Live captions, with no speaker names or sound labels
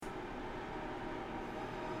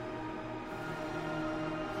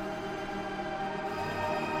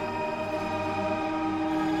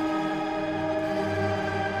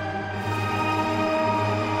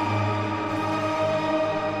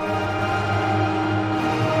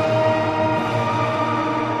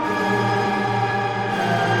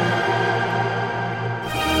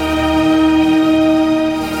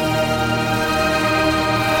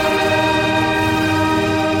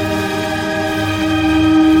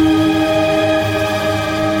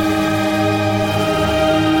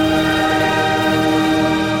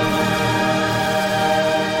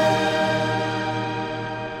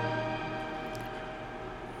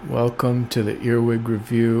welcome to the Earwig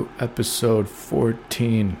Review, episode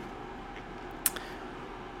 14.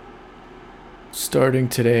 Starting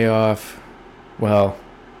today off, well,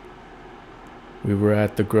 we were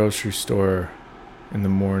at the grocery store in the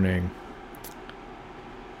morning,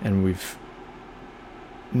 and we've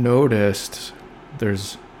noticed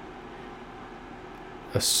there's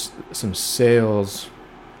some sales.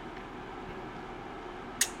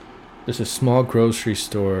 There's a small grocery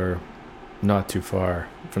store not too far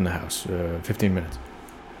from the house, 15 minutes.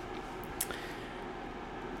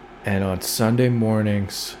 And on Sunday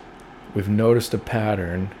mornings, we've noticed a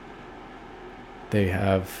pattern. They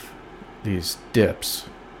have these dips,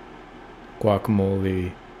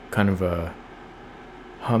 guacamole, kind of a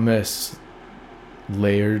hummus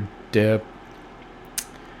layered dip,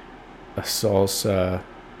 a salsa,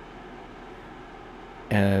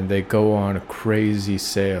 and they go on a crazy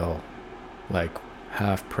sale, like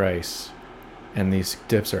half price. And these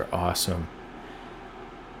dips are awesome.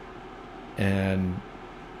 And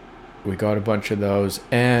we got a bunch of those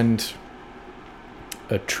and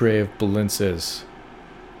a tray of balinces,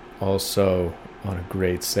 also on a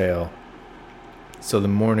great sale. So the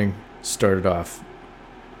morning started off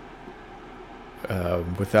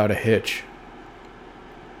without a hitch,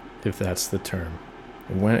 if that's the term.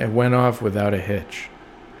 It went off without a hitch.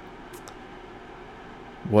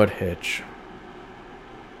 What hitch?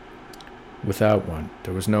 Without one.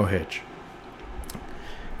 There was no hitch.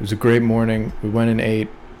 It was a great morning. We went and ate.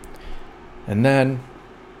 And then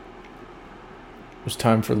it was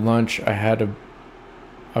time for lunch. I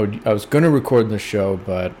was going to record the show,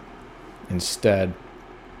 but instead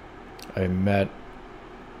I met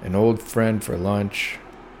an old friend for lunch.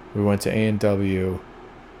 We went to A&W,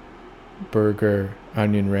 burger,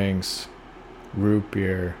 onion rings, root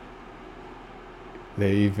beer.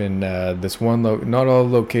 They even, this one, not all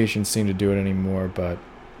locations seem to do it anymore, but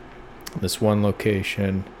this one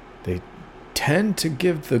location, they tend to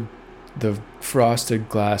give the frosted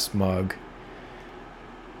glass mug.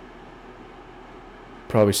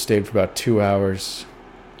 Probably stayed for about 2 hours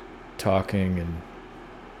talking and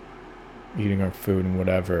eating our food and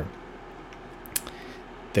whatever.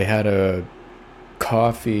 They had a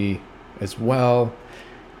coffee as well,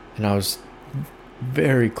 and I was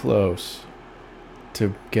very close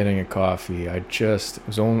to getting a coffee. It's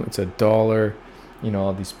 $1. You know,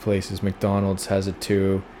 all these places, McDonald's has it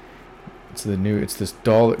too. It's this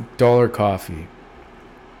dollar coffee.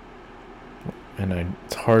 And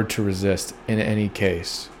it's hard to resist in any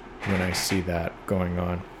case when I see that going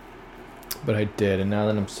on. But I did, and now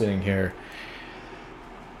that I'm sitting here,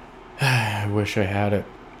 I wish I had it.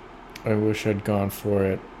 I wish I'd gone for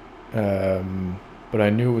it. But I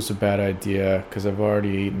knew it was a bad idea because I've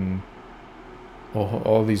already eaten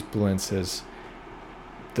all these balinces,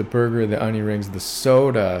 the burger, the onion rings, the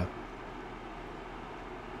soda,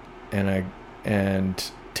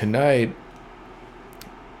 and tonight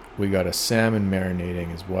we got a salmon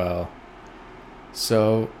marinating as well.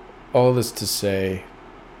 So all this to say,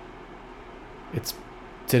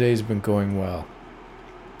 today's been going well.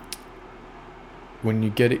 When you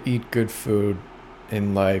get to eat good food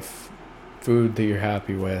in life, food that you're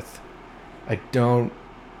happy with, I don't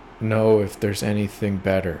know if there's anything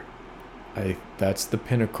better. That's the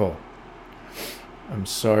pinnacle. I'm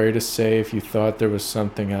sorry to say if you thought there was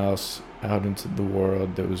something else out into the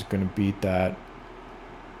world that was going to beat that,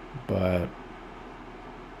 but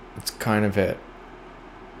it's kind of it.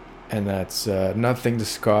 And that's nothing to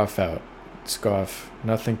scoff at, right?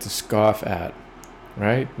 Nothing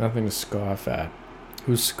to scoff at.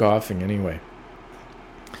 Who's scoffing anyway?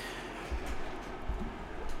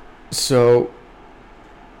 So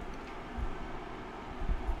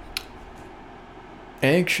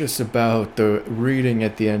anxious about the reading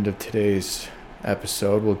at the end of today's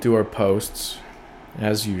episode. We'll do our posts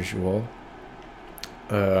as usual.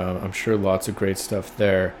 I'm sure lots of great stuff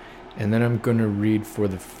there. And then I'm going to read for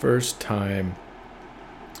the first time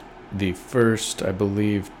the first, I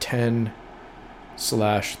believe,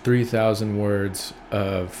 10/3,000 words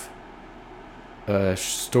of a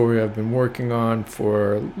story I've been working on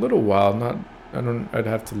for a little while. I'd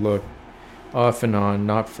have to look off and on,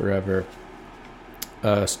 not forever.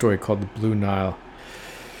 A story called The Blue Nile.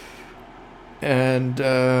 And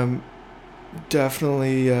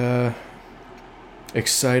definitely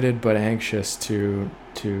excited but anxious to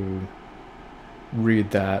read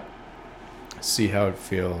that, see how it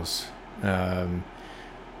feels.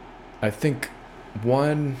 I think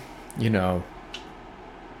one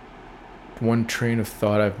train of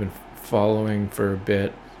thought I've been following for a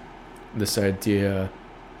bit, this idea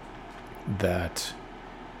that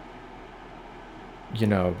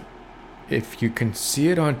if you can see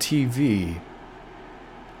it on TV,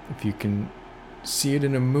 if you can see it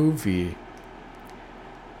in a movie,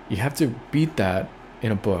 you have to beat that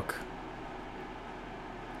in a book.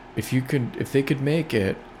 If they could make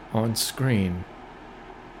it on screen,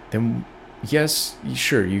 then yes,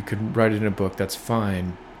 sure, you could write it in a book, that's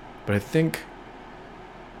fine. But I think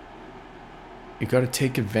you got to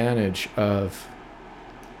take advantage of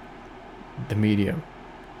the medium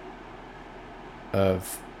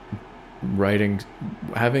of writing,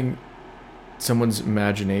 having someone's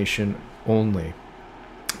imagination only,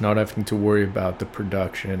 not having to worry about the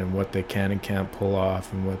production and what they can and can't pull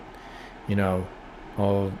off, and what,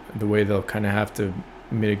 all the way they'll kind of have to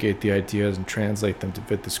mitigate the ideas and translate them to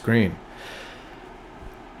fit the screen.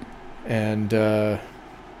 And there's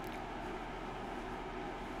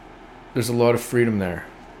a lot of freedom there.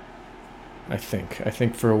 I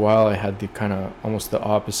think for a while I had the kind of almost the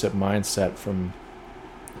opposite mindset from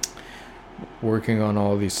working on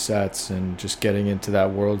all these sets and just getting into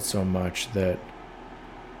that world so much that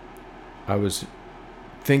I was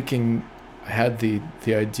thinking, I had the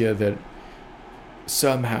idea that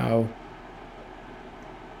somehow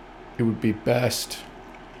it would be best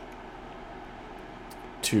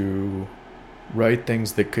to write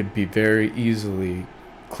things that could be very easily,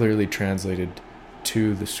 clearly translated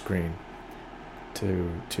to the screen,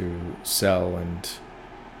 to sell and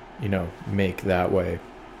make that way.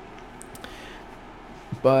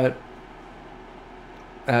 But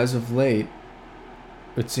as of late,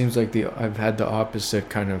 it seems like I've had the opposite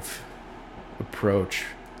kind of approach.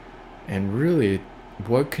 And really,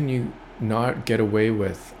 what can you not get away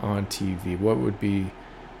with on TV? What would be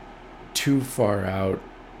too far out,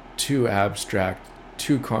 too abstract,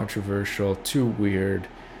 too controversial, too weird,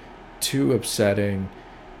 too upsetting,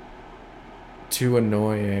 too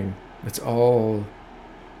annoying? It's all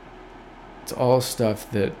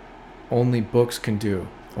stuff that only books can do,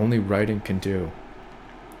 only writing can do.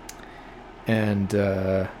 And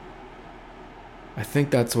I think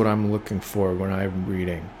that's what I'm looking for when I'm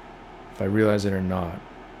reading, if I realize it or not.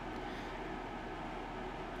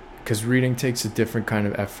 Because reading takes a different kind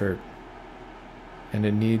of effort, and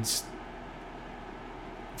it needs,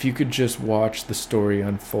 if you could just watch the story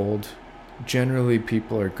unfold, generally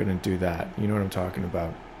people are going to do that. You know what I'm talking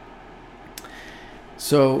about?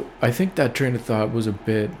 So I think that train of thought was a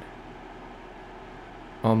bit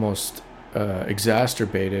almost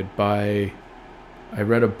exacerbated by, I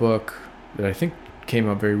read a book that I think came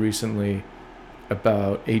out very recently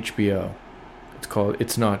about HBO. It's called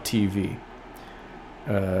It's Not TV.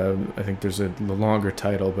 I think there's a longer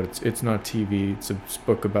title, but it's Not TV. It's a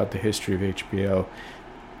book about the history of HBO,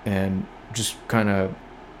 and just kind of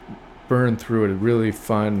burned through it. A really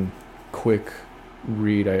fun, quick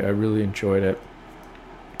read. I really enjoyed it.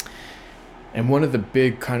 And one of the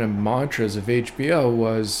big kind of mantras of HBO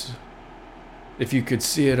was, if you could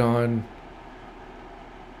see it on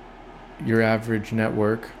your average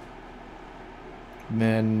network,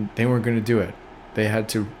 then they weren't going to do it. They had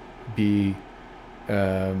to be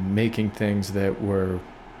making things that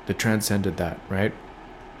transcended that, right?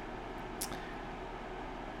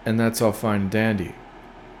 And that's all fine and dandy.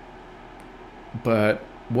 But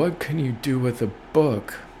what can you do with a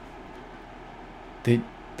book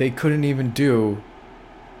they couldn't even do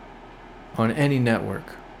on any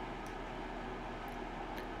network?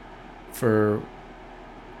 For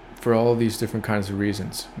all these different kinds of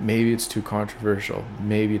reasons. Maybe it's too controversial.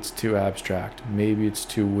 Maybe it's too abstract. Maybe it's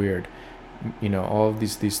too weird. All of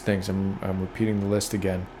these things. I'm repeating the list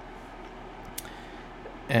again.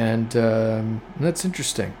 And that's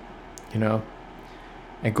interesting, and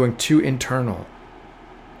going too internal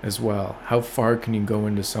as well. How far can you go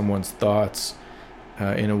into someone's thoughts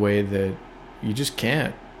in a way that you just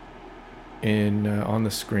can't on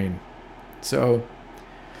the screen? So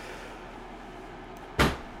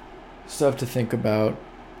stuff to think about.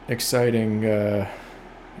 Exciting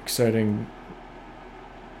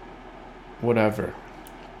whatever.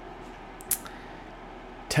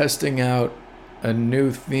 Testing out a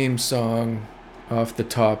new theme song off the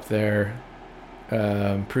top there.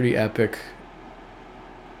 Pretty epic.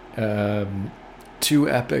 Too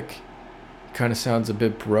epic. Kind of sounds a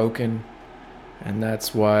bit broken, and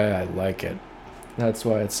that's why I like it. That's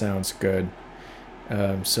why it sounds good.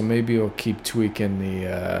 So maybe I'll keep tweaking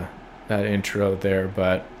that intro there,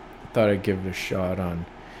 but I thought I'd give it a shot on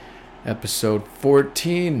episode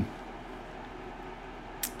 14.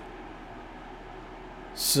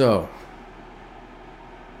 So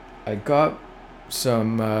I got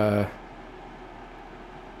some no,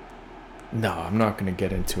 I'm not going to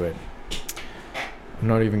get into it. I'm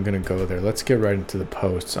not even going to go there. Let's get right into the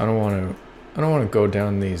posts. I don't want to go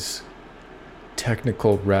down these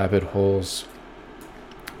technical rabbit holes,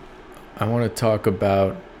 I want to talk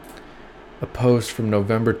about a post from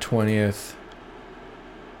November 20th.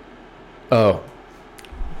 Oh,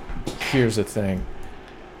 here's the thing.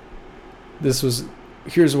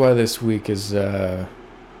 Here's why this week is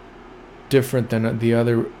different than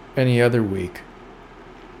any other week.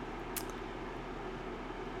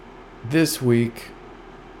 This week,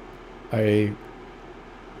 I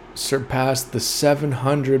surpassed the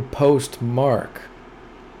 700 post mark.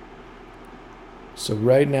 So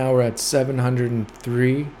right now we're at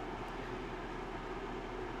 703.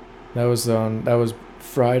 That was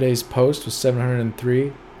Friday's post was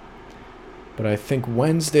 703. But I think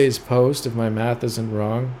Wednesday's post, if my math isn't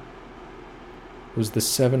wrong, was the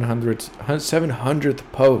 700th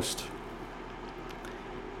post.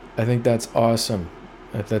 I think that's awesome.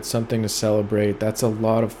 If that's something to celebrate, that's a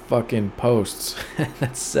lot of fucking posts.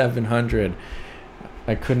 That's 700.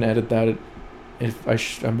 I couldn't edit that if I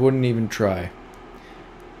wouldn't even try.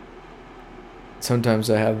 Sometimes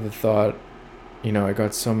I have the thought, I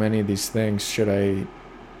got so many of these things, should I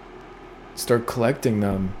start collecting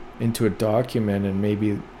them into a document and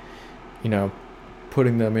maybe,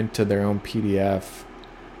 putting them into their own PDF?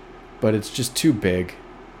 But it's just too big.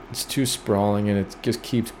 It's too sprawling, and it just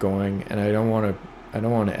keeps going, and I don't want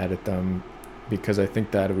to edit them, because I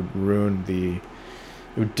think that it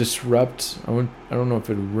would disrupt. I don't know if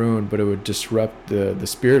it would ruin, but it would disrupt the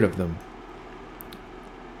spirit of them.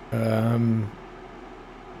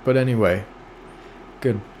 But anyway,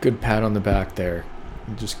 good pat on the back there.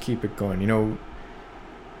 Just keep it going.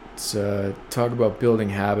 It's talk about building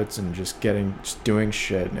habits and just doing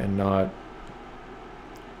shit and not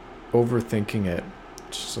overthinking it.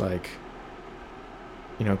 Just like,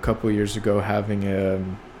 a couple of years ago, having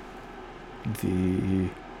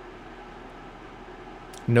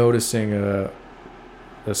noticing an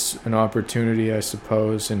opportunity, I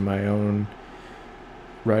suppose, in my own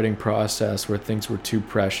writing process where things were too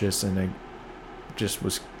precious, and I just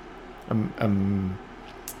was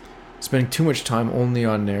spending too much time only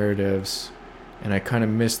on narratives, and I kind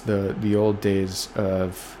of missed the old days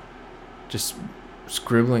of just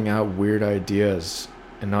scribbling out weird ideas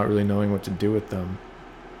and not really knowing what to do with them.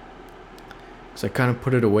 So I kind of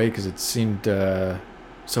put it away because it seemed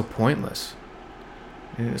so pointless.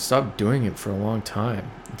 And I stopped doing it for a long time.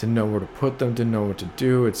 Didn't know where to put them, didn't know what to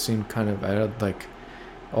do. It seemed kind of, I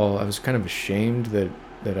was kind of ashamed that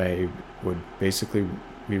I would basically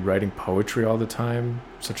be writing poetry all the time.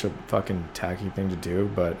 Such a fucking tacky thing to do,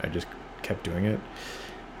 but I just kept doing it.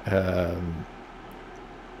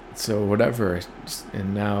 So whatever.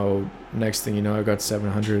 And now, next thing you know, I got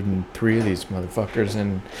 703 of these motherfuckers,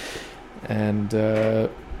 and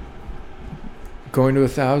going to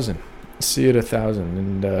 1,000. See you at 1,000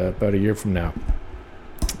 in about a year from now.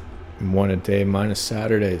 One a day minus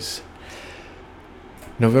Saturdays.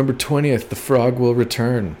 November 20th, the frog will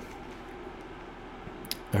return.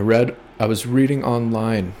 I was reading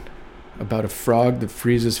online about a frog that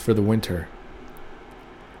freezes for the winter.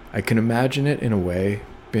 I can imagine it in a way,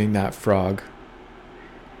 being that frog.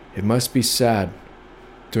 It must be sad,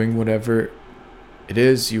 doing whatever it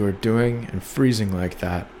is you are doing and freezing like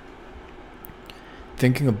that.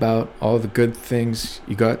 Thinking about all the good things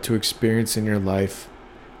you got to experience in your life,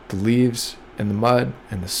 the leaves and the mud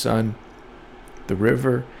and the sun, the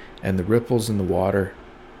river and the ripples in the water.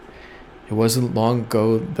 It wasn't long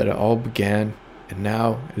ago that it all began, and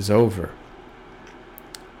now it is over.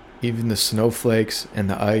 Even the snowflakes and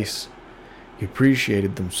the ice, you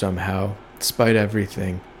appreciated them somehow, despite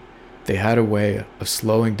everything. They had a way of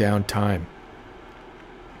slowing down time.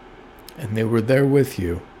 And they were there with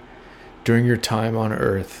you during your time on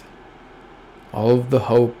Earth. All of the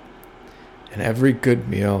hope and every good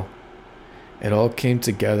meal, it all came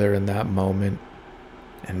together in that moment.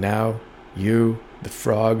 And now you, the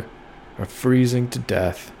frog, are freezing to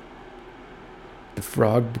death. The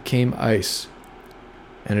frog became ice,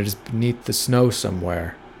 and it is beneath the snow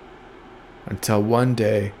somewhere, until one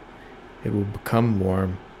day it will become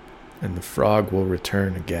warm and the frog will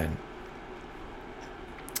return again.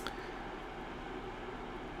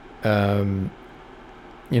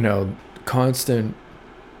 Constant,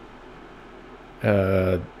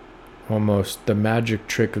 almost the magic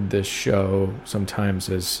trick of this show sometimes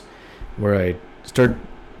is where I start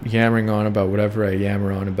yammering on about whatever I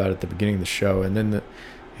yammer on about at the beginning of the show, and then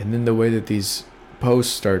the way that these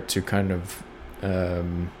posts start to kind of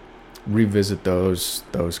revisit those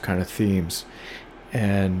kind of themes.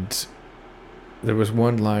 And there was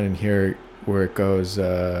one line in here where it goes,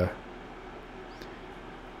 I'm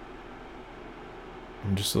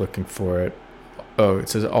just looking for it. Oh, it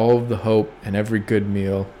says, all of the hope and every good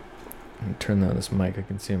meal, I'm turn on this mic. I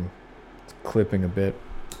can see him clipping a bit.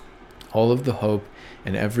 All of the hope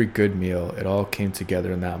and every good meal, it all came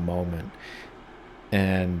together in that moment.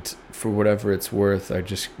 And for whatever it's worth, I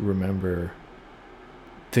just remember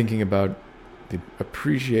thinking about the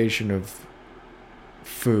appreciation of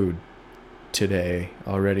food today,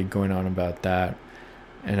 already going on about that.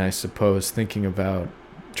 And I suppose thinking about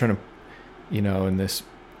trying to,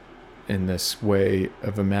 in this way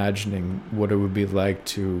of imagining what it would be like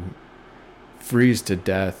to freeze to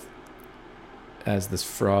death as this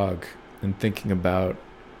frog, and thinking about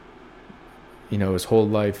his whole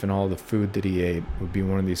life and all the food that he ate would be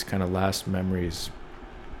one of these kind of last memories.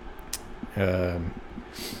 It's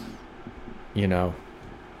the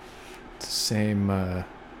same.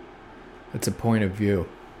 It's a point of view.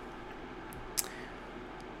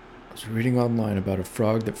 I was reading online about a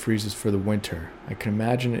frog that freezes for the winter. I can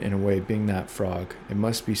imagine it in a way being that frog. It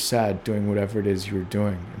must be sad doing whatever it is you were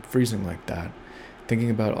doing and freezing like that.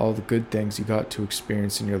 Thinking about all the good things you got to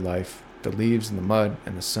experience in your life. The leaves and the mud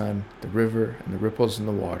and the sun, the river and the ripples in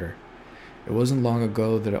the water. It wasn't long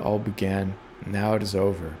ago that it all began, and now it is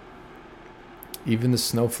over. Even the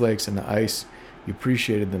snowflakes and the ice, you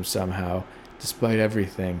appreciated them somehow. Despite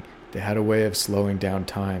everything, they had a way of slowing down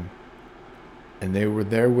time. And they were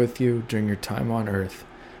there with you during your time on Earth.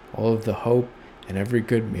 All of the hope and every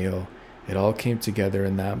good meal, it all came together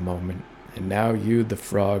in that moment. And now you, the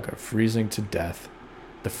frog, are freezing to death.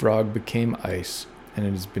 The frog became ice, and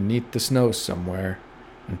it is beneath the snow somewhere,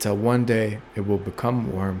 until one day it will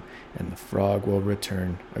become warm and the frog will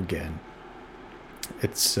return again.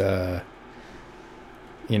 It's, a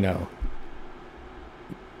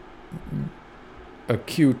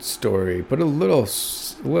cute story, but a little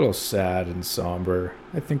sad and somber.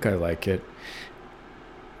 I think I like it.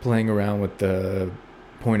 Playing around with the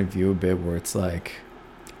point of view a bit, where it's like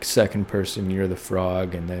second person, you're the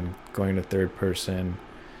frog, and then going to third person.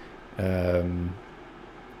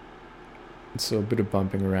 So a bit of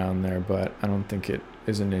bumping around there, but I don't think it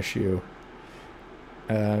is an issue.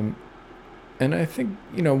 And I think,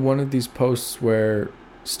 one of these posts where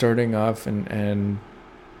starting off and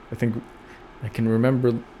I think I can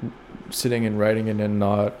remember sitting and writing it and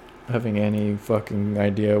not having any fucking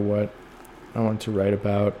idea what I want to write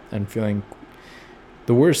about, and feeling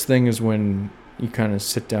the worst thing is when you kind of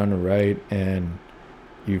sit down to write and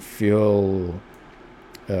you feel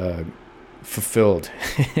fulfilled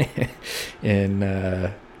in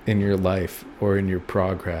your life or in your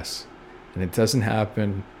progress, and it doesn't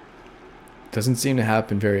seem to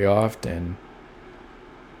happen very often.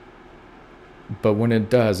 But when it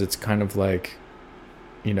does, it's kind of like,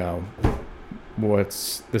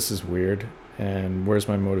 this is weird, and where's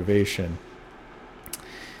my motivation?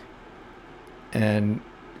 And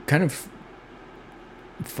kind of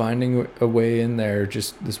finding a way in there,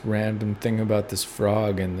 just this random thing about this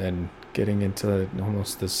frog, and then getting into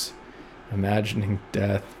almost this imagining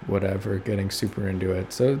death, whatever, getting super into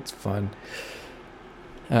it. So it's fun.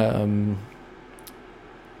 And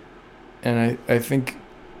I think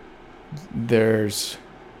there's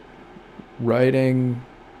writing,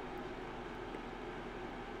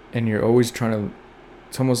 and you're always trying to,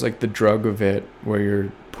 it's almost like the drug of it, where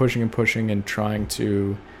you're pushing and trying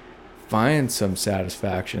to find some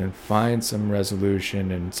satisfaction and find some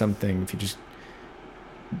resolution and something. If you just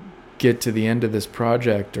get to the end of this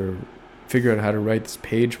project or figure out how to write this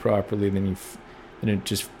page properly, then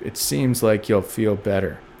it seems like you'll feel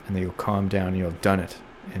better, and then you'll calm down and you'll have done it,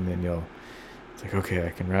 and then it's like, okay, I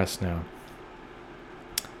can rest now.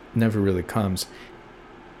 Never really comes.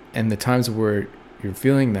 And the times where you're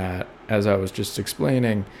feeling that, as I was just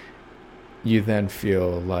explaining, you then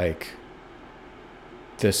feel like,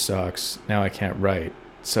 this sucks, now I can't write.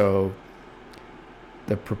 So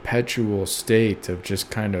the perpetual state of just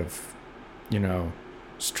kind of,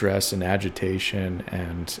 stress and agitation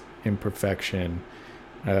and imperfection,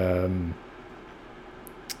 I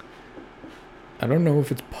don't know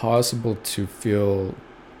if it's possible to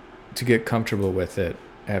get comfortable with it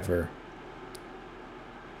ever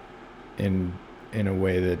in a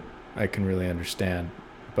way that I can really understand.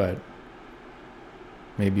 But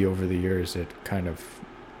maybe over the years it kind of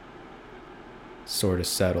sort of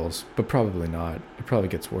settles, but probably not. It probably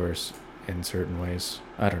gets worse in certain ways.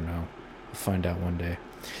 I don't know. We'll find out one day.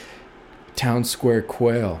 Town Square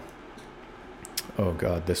Quail. Oh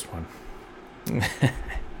God, this one.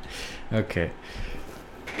 Okay.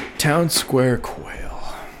 Town Square Quail.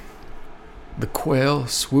 The quail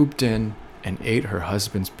swooped in and ate her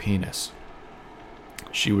husband's penis.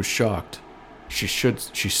 She was shocked. She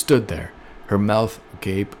stood there, her mouth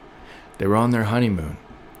agape. They were on their honeymoon.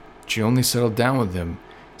 She only settled down with him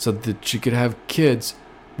so that she could have kids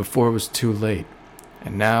before it was too late,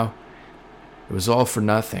 and now it was all for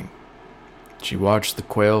nothing. She watched the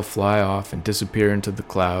quail fly off and disappear into the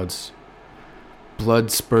clouds.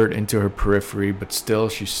 Blood spurted into her periphery, but still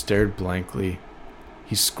she stared blankly.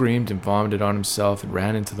 He screamed and vomited on himself and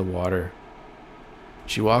ran into the water.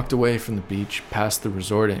 She walked away from the beach, past the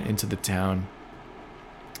resort and into the town.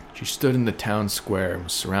 She stood in the town square and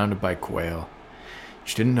was surrounded by quail.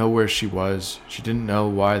 She didn't know where she was. She didn't know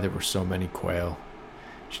why there were so many quail.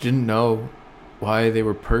 She didn't know why they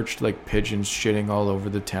were perched like pigeons shitting all over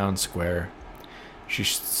the town square. She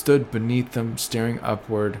stood beneath them, staring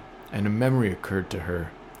upward, and a memory occurred to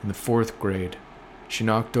her. In the 4th grade, she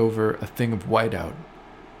knocked over a thing of whiteout,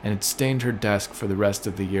 and it stained her desk for the rest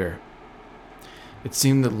of the year. It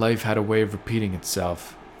seemed that life had a way of repeating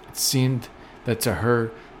itself. It seemed that to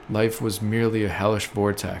her, life was merely a hellish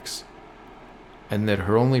vortex, and that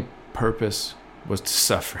her only purpose was to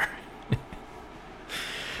suffer.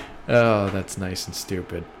 Oh, that's nice and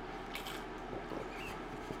stupid.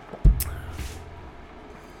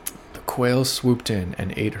 The quail swooped in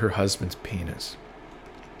and ate her husband's penis.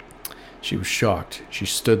 She was shocked. She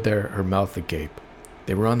stood there, her mouth agape.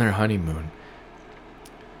 They were on their honeymoon.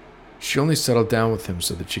 She only settled down with him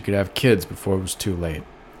so that she could have kids before it was too late.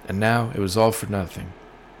 And now it was all for nothing.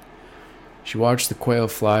 She watched the quail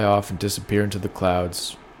fly off and disappear into the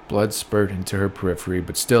clouds. Blood spurted into her periphery,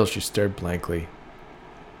 but still she stared blankly.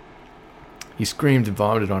 He screamed and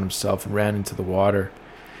vomited on himself and ran into the water.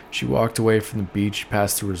 She walked away from the beach,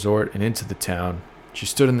 past the resort, and into the town. She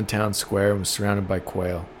stood in the town square and was surrounded by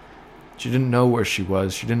quail. She didn't know where she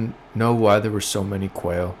was. She didn't know why there were so many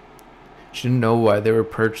quail. She didn't know why they were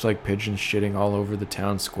perched like pigeons shitting all over the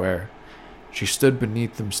town square. She stood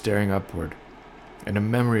beneath them, staring upward, and a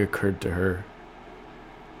memory occurred to her.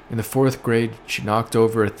 In the 4th grade, she knocked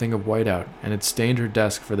over a thing of whiteout, and it stained her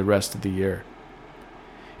desk for the rest of the year.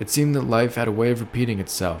 It seemed that life had a way of repeating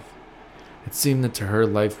itself. It seemed that to her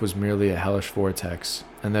life was merely a hellish vortex,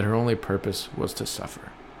 and that her only purpose was to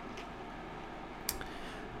suffer.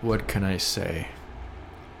 What can I say?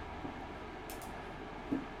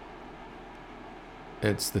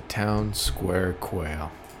 It's the town square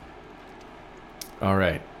quail.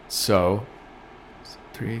 Alright, so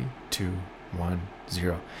 3, 2, 1,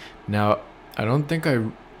 0. Now, I don't think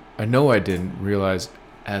I know I didn't realize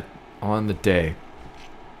on the day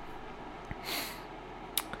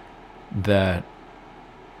that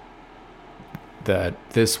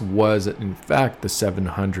this was in fact the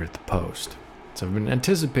 700th post. So I've been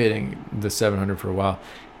anticipating the 700 for a while.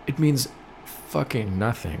 It means fucking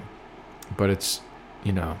nothing, but it's,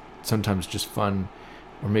 sometimes just fun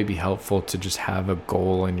or maybe helpful to just have a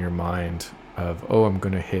goal in your mind of, oh, I'm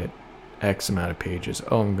going to hit X amount of pages.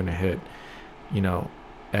 Oh, I'm going to hit,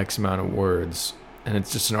 X amount of words. And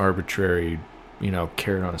it's just an arbitrary,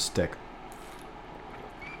 carrot on a stick.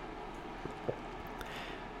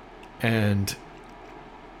 And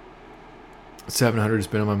 700 has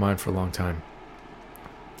been on my mind for a long time.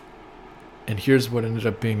 And here's what ended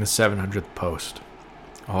up being the 700th post.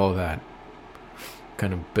 All that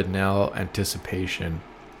kind of banal anticipation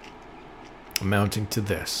amounting to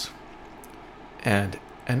this. And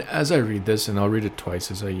as I read this, and I'll read it twice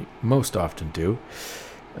as I most often do,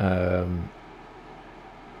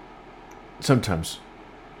 sometimes,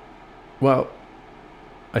 well,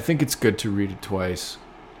 I think it's good to read it twice.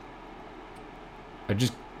 I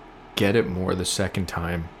just get it more the second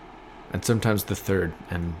time, and sometimes the third,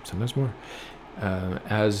 and sometimes more.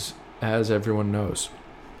 As everyone knows,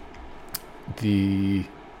 it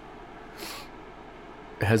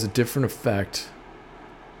has a different effect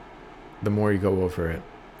the more you go over it,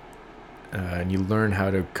 and you learn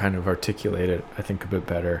how to kind of articulate it, I think, a bit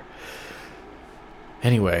better.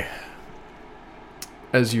 Anyway,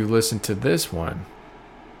 as you listen to this one,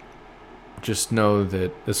 just know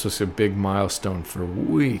that this was a big milestone for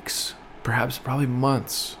weeks, perhaps probably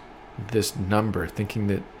months, this number, thinking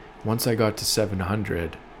that once I got to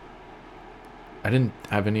 700, I didn't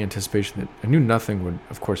have any anticipation that I knew nothing would,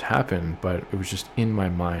 of course, happen, but it was just in my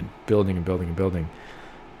mind, building and building and building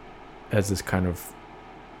as this kind of,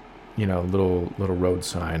 little road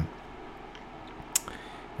sign.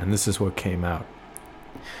 And this is what came out.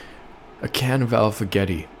 A can of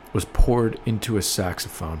alphaghetti was poured into a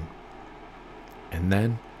saxophone. And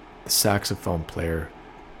then the saxophone player.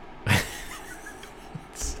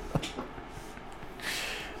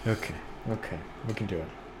 Okay, we can do it.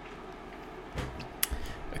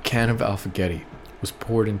 A can of alphaghetti was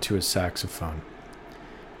poured into a saxophone.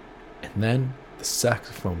 And then the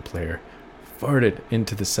saxophone player farted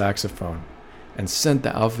into the saxophone and sent the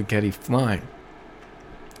alphaghetti flying.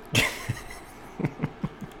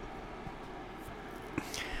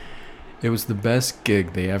 It was the best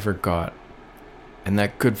gig they ever got, and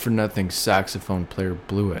that good-for-nothing saxophone player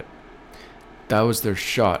blew it. That was their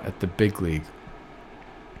shot at the big league.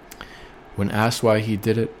 When asked why he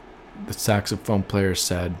did it, the saxophone player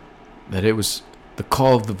said that it was the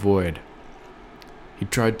call of the void. He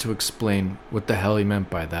tried to explain what the hell he meant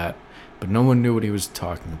by that, but no one knew what he was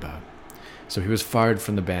talking about. So he was fired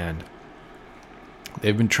from the band.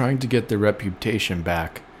 They've been trying to get their reputation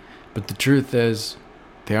back, but the truth is,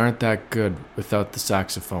 they aren't that good without the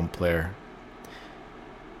saxophone player.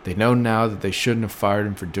 They know now that they shouldn't have fired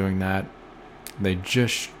him for doing that. They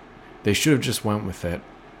should have just went with it.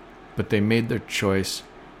 But they made their choice,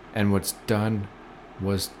 and what's done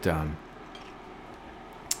was done.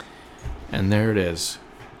 And there it is.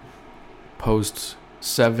 Post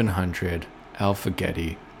 700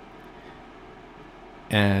 alphaghetti.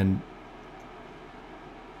 And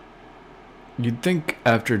you'd think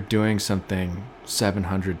after doing something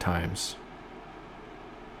 700 times,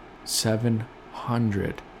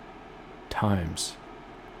 700 times,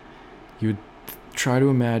 you'd try to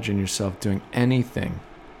imagine yourself doing anything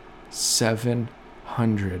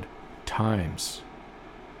 700 times.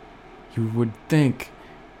 You would think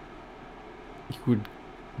you would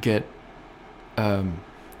get,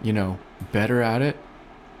 better at it,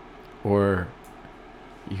 or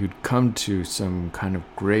you'd come to some kind of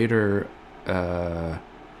greater,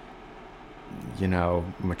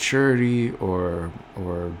 maturity or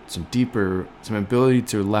some ability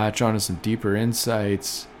to latch on to some deeper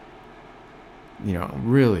insights.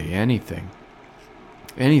 Really anything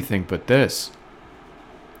but this.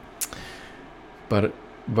 But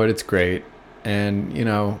it's great, and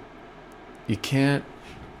you can't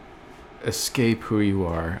escape who you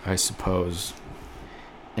are, I suppose.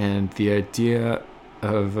 And the idea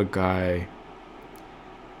of a guy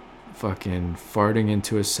fucking farting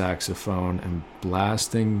into a saxophone and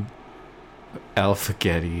blasting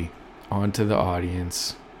alphaghetti onto the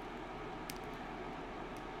audience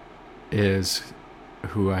is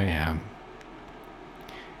who I am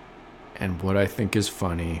and what I think is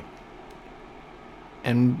funny,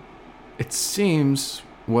 and it seems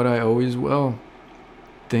what I always will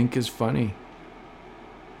think is funny.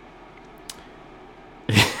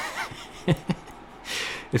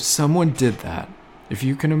 If someone did that, if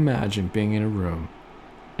you can imagine being in a room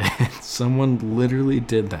and someone literally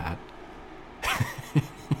did that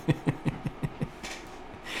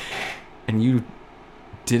and you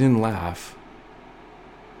didn't laugh,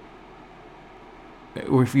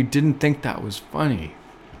 or if you didn't think that was funny,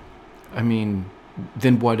 I mean,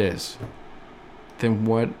 then what is? Then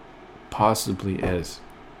what possibly is?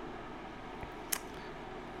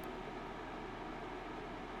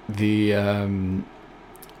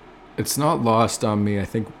 It's not lost on me, I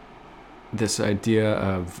think, this idea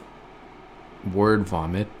of word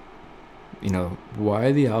vomit.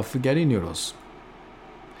 Why the alphaghetti noodles?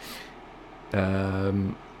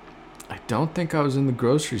 I don't think I was in the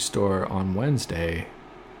grocery store on Wednesday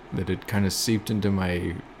that it kind of seeped into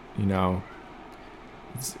my,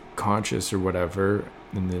 conscious or whatever,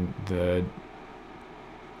 in the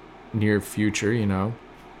near future,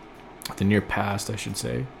 the near past, I should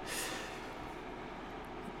say.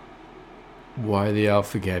 Why the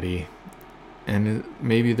alphaghetti? And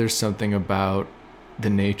maybe there's something about the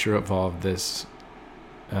nature of all of this.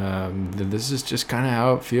 This is just kind of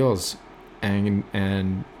how it feels, and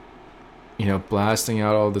blasting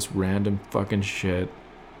out all this random fucking shit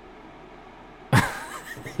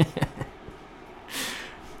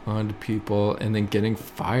onto people, and then getting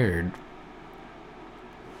fired,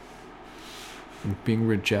 and being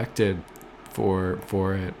rejected for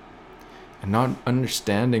it, and not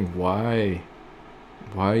understanding why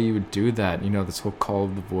you would do that. This whole call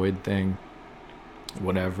of the void thing,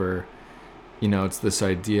 whatever. It's this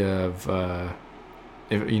idea of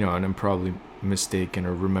and I'm probably mistaken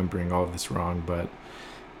or remembering all of this wrong, but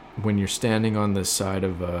when you're standing on the side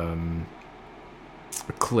of a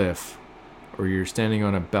cliff, or you're standing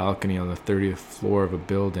on a balcony on the 30th floor of a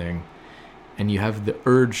building, and you have the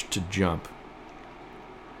urge to jump,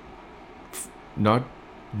 you're not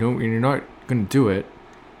going to do it,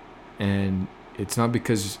 and it's not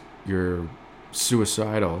because you're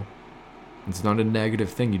suicidal. It's not a negative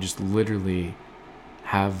thing. You just literally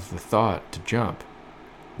have the thought to jump.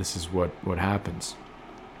 This is what happens.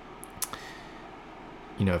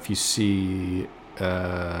 If you see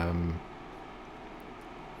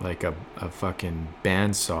like a fucking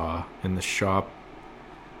bandsaw in the shop,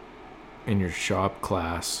 in your shop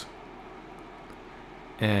class,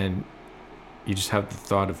 and you just have the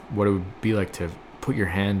thought of what it would be like to put your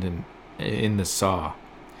hand in the saw,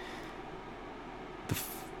 the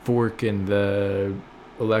fork and the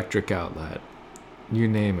electric outlet, you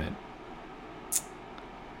name it.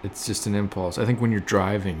 It's just an impulse. I think when you're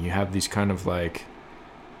driving, you have these kind of like,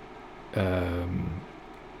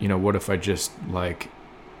 what if I just like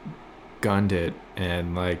gunned it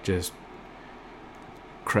and like just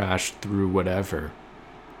crashed through whatever?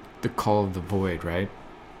 The call of the void, right?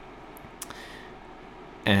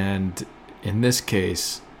 And in this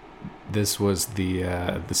case, this was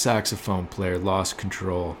the saxophone player lost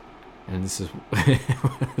control, and this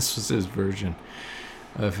was his version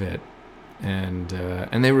of it, and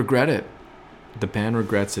they regret it. The band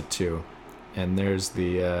regrets it too, and there's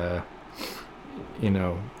the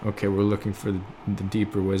okay, we're looking for the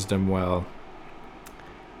deeper wisdom. Well,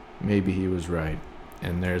 maybe he was right,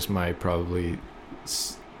 and there's my probably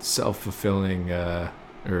self-fulfilling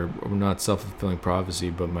or not self-fulfilling prophecy,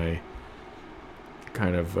 but my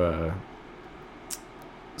kind of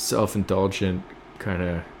self-indulgent kind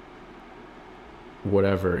of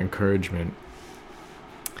whatever encouragement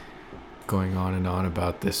going on and on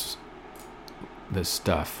about this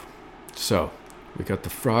stuff. So we got the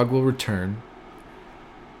frog will return,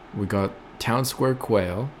 we got town square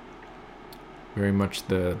quail, very much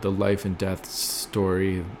the life and death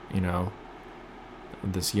story,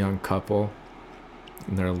 this young couple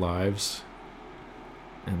in their lives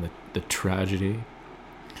and the tragedy.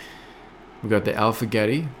 We got the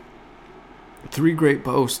alphaghetti. 3 great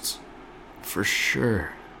posts for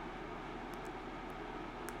sure.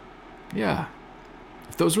 Yeah,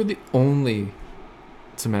 if those were the only,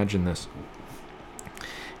 let's imagine this,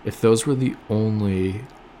 if those were the only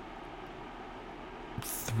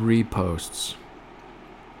 3 posts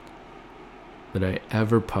that I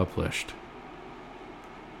ever published,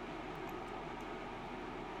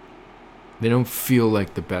 they don't feel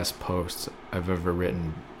like the best posts I've ever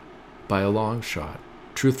written by a long shot.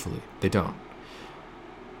 Truthfully, they don't.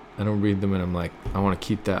 I don't read them and I'm like, I want to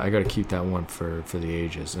keep that. I got to keep that one for the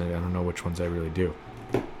ages. And I don't know which ones I really do.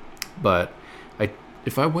 But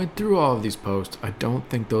if I went through all of these posts, I don't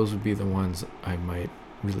think those would be the ones I might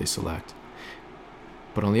really select.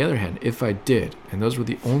 But on the other hand, if I did, and those were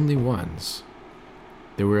the only ones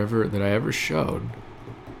that I ever showed,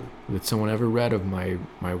 that someone ever read of my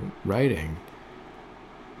writing,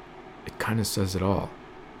 it kind of says it all.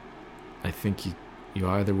 I think you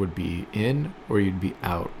either would be in or you'd be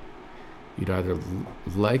out. You'd either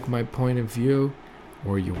like my point of view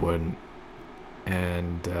or you wouldn't.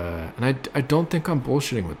 And I don't think I'm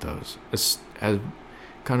bullshitting with those. As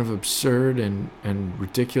kind of absurd and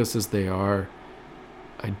ridiculous as they are,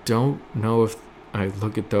 I don't know if I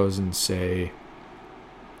look at those and say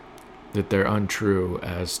that they're untrue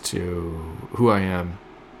as to who I am,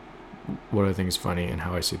 what I think is funny, and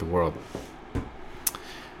how I see the world.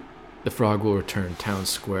 The frog will return, town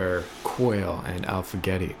square, quail, and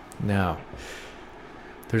alphaghetti. Now,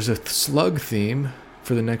 there's a slug theme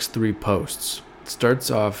for the next 3 posts. It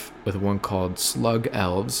starts off with one called Slug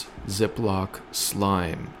Elves, Ziplock,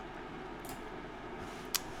 Slime.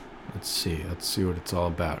 Let's see what it's all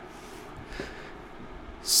about.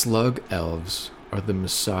 Slug elves are the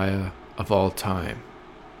Messiah of all time.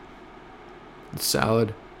 The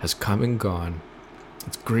salad has come and gone.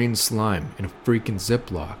 It's green slime in a freaking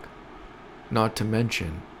Ziplock. Not to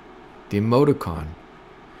mention, the emoticon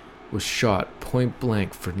was shot point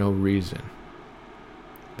blank for no reason.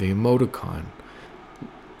 The emoticon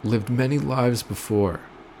lived many lives before.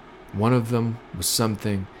 One of them was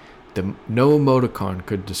something that no emoticon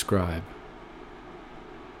could describe.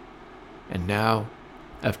 And now,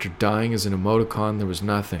 after dying as an emoticon, there was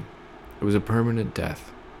nothing. It was a permanent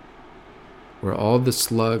death. Where all the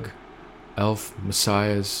slug elf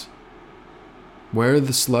messiahs, where are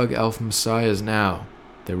the slug elf messiahs now?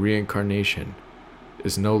 The reincarnation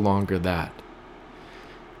is no longer that.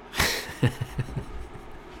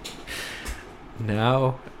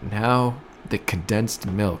 Now the condensed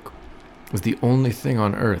milk was the only thing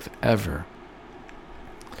on earth ever.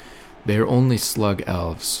 They are only slug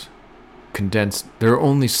elves. There are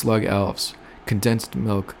only slug elves, condensed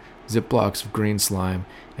milk, ziplocks of green slime,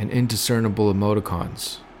 and indiscernible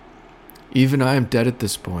emoticons. Even I am dead at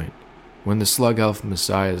this point, when the slug elf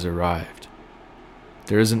messiahs arrived.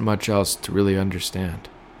 There isn't much else to really understand,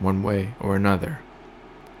 one way or another.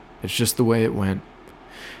 It's just the way it went.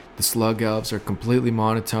 The slug elves are completely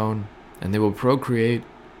monotone, and they will procreate.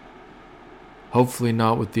 Hopefully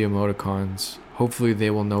not with the emoticons. Hopefully they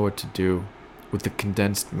will know what to do with the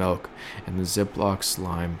condensed milk and the Ziploc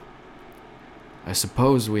slime. I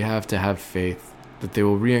suppose we have to have faith that they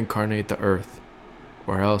will reincarnate the earth,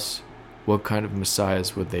 or else what kind of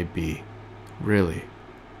messiahs would they be? Really,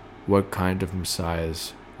 what kind of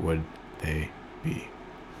messiahs would they be?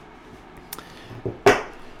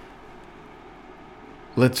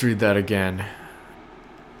 Let's read that again.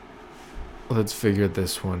 Let's figure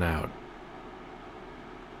this one out.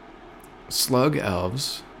 Slug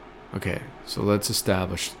elves. Okay, so let's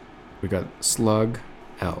establish. We got slug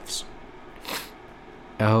elves.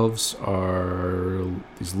 Elves are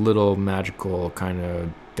these little magical kind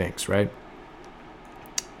of things, right?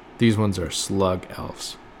 These ones are slug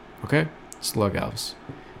elves. Okay? Slug elves.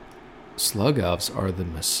 Slug elves are the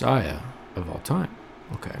Messiah of all time.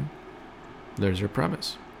 Okay. There's your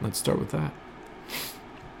premise. Let's start with that.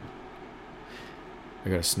 I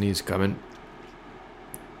got a sneeze coming.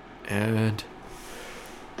 And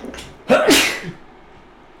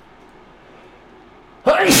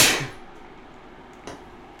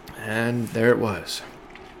and there it was.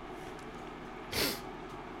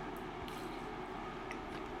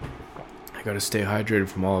 I gotta stay hydrated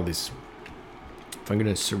from all of these. If I'm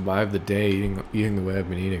gonna survive the day eating the way I've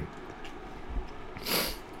been eating,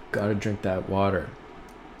 gotta drink that water.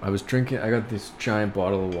 I got this giant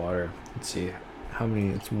bottle of water. Let's see how many.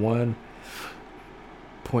 It's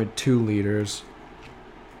 1.2 liters.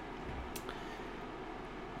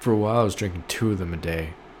 For a while, I was drinking 2 of them a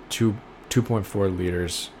day. 2.4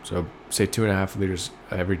 liters. So say 2.5 liters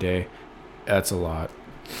every day. That's a lot.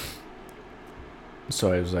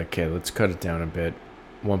 So I was like, okay, let's cut it down a bit.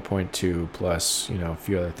 1.2 plus, a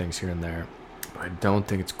few other things here and there. But I don't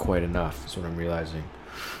think it's quite enough, is what I'm realizing.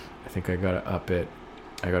 I think I gotta up it.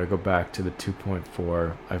 I gotta go back to the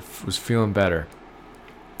 2.4. I was feeling better.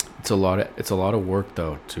 It's a lot of work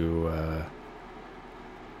though to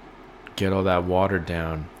get all that water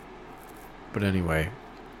down. But anyway,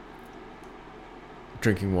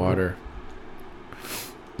 drinking water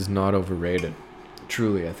is not overrated.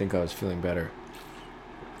 Truly, I think I was feeling better.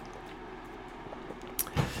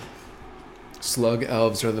 Slug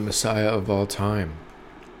elves are the Messiah of all time.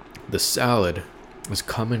 The salad has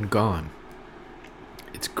come and gone.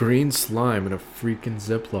 It's green slime in a freaking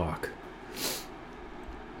ziplock.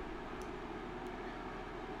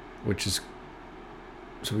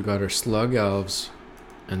 So we got our slug elves,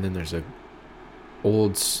 and then there's a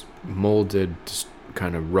old molded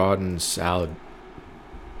kind of rotten salad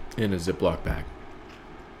in a Ziploc bag.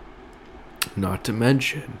 Not to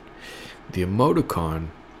mention the emoticon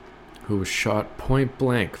who was shot point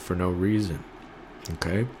blank for no reason.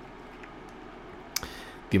 Okay?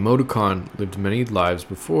 The emoticon lived many lives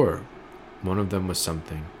before. One of them was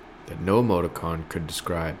something that no emoticon could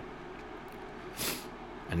describe.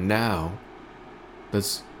 And now,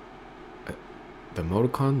 the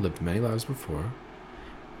emoticon lived many lives before.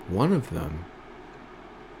 One of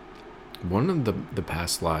the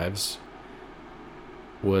past lives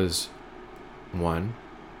was one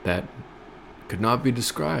that could not be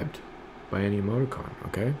described by any emoticon,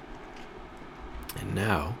 okay? And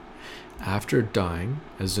now, after dying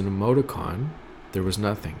as an emoticon, there was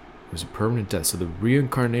nothing. It was a permanent death. So the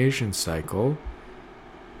reincarnation cycle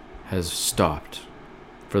has stopped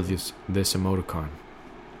for this emoticon.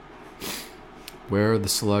 Where are the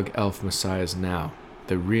slug elf messiahs now?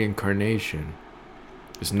 The reincarnation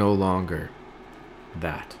is no longer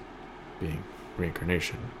that being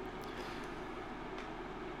reincarnation.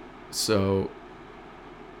 So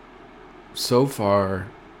far,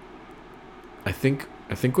 I think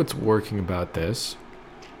what's working about this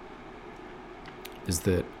is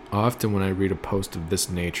that often when I read a post of this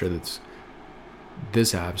nature that's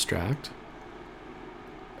this abstract,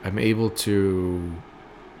 I'm able to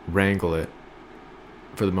wrangle it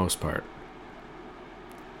for the most part.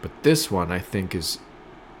 But this one I think is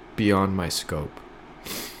beyond my scope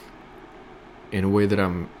in a way that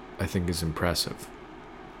I think is impressive.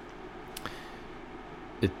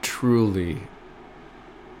 It truly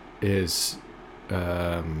is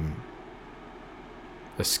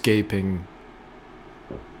escaping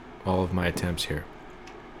all of my attempts here.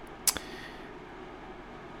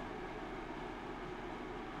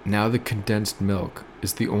 Now the condensed milk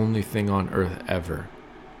is the only thing on earth ever.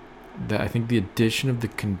 I think the addition of the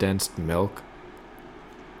condensed milk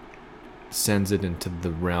sends it into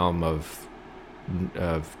the realm of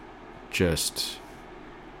just,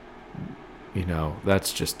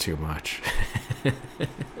 that's just too much.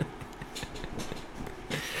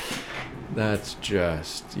 That's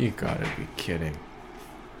just, you gotta be kidding.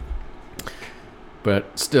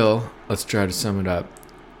 But still, let's try to sum it up.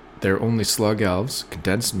 They're only slug elves,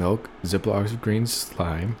 condensed milk, ziplocks of green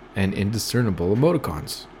slime, and indiscernible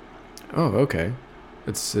emoticons. Oh, okay.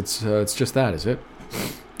 It's just that, is it?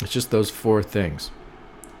 It's just those 4 things.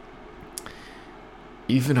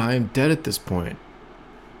 Even I am dead at this point.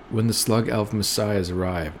 When the slug elf messiah has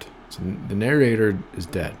arrived, so the narrator is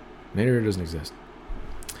dead. The narrator doesn't exist.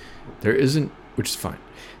 There isn't, which is fine.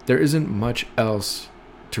 There isn't much else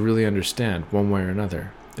to really understand one way or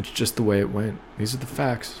another. It's just the way it went. These are the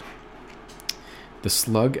facts. The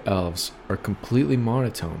slug elves are completely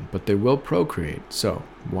monotone, but they will procreate. So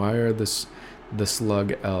why are the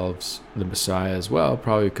slug elves the Messiah as well?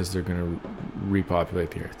 Probably because they're going to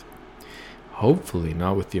repopulate the earth. Hopefully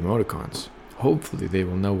not with the emoticons. Hopefully they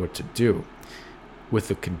will know what to do with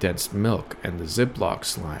the condensed milk and the ziplock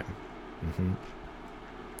slime.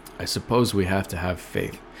 I suppose we have to have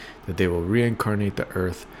faith that they will reincarnate the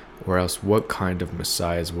earth, or else what kind of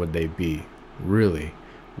messiahs would they be? Really,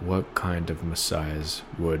 what kind of messiahs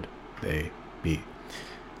would they be?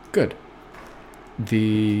 Good.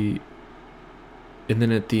 And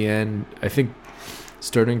then at the end, I think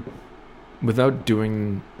starting without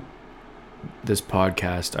doing this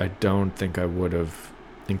podcast, I don't think I would have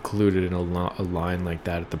included in a line like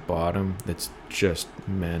that at the bottom that's just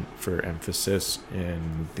meant for emphasis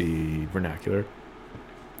in the vernacular.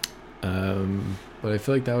 But I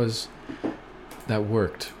feel like that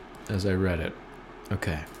worked as I read it.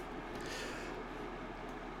 Okay.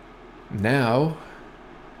 Now,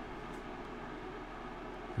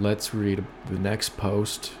 let's read the next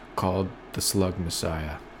post called The Slug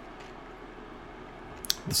Messiah.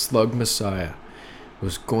 The Slug Messiah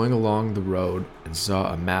was going along the road and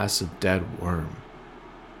saw a massive dead worm.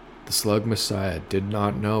 The Slug Messiah did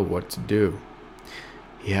not know what to do.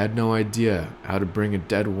 He had no idea how to bring a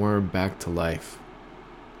dead worm back to life.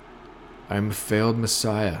 "I am a failed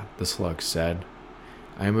Messiah," the slug said.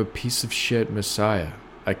 "I am a piece of shit Messiah.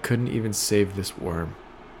 I couldn't even save this worm."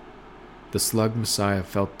 The Slug Messiah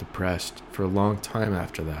felt depressed for a long time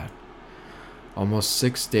after that. Almost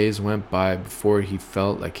 6 days went by before he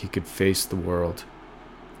felt like he could face the world.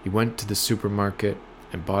 He went to the supermarket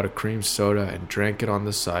and bought a cream soda and drank it on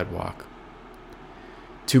the sidewalk.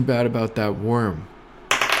 "Too bad about that worm."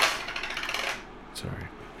 Sorry.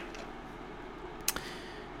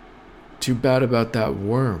 "Too bad about that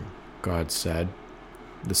worm," God said.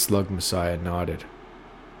 The Slug Messiah nodded.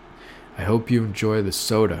 "I hope you enjoy the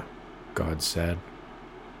soda," God said.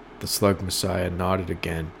 The Slug Messiah nodded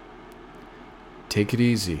again. "Take it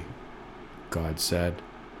easy," God said,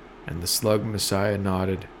 and the Slug Messiah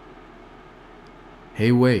nodded.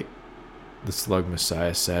 "Hey, wait," the Slug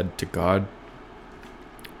Messiah said to God.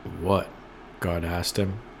 "What?" God asked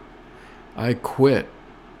him. "I quit,"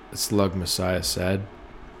 the Slug Messiah said.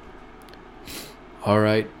 "All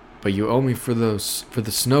right, but you owe me for the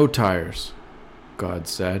snow tires," God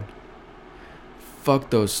said.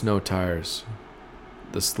 "Fuck those snow tires,"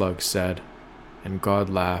 the slug said, and God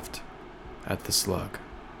laughed at the slug.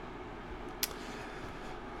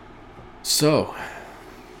 So,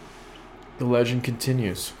 the legend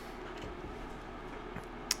continues.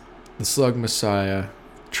 The Slug Messiah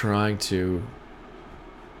trying to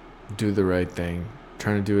do the right thing,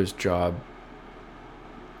 trying to do his job,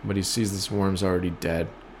 but he sees this worm's already dead,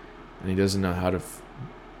 and he doesn't know how to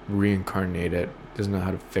reincarnate it, doesn't know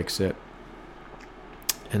how to fix it,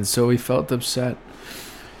 and so he felt upset.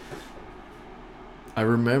 I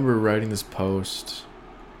remember writing this post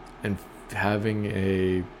and having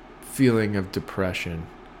a feeling of depression.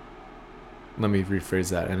 Let me rephrase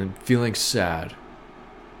that. And feeling sad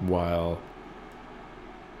while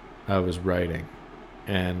I was writing.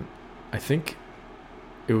 And I think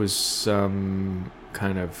it was some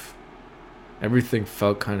kind of... everything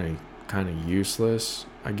felt kind of useless,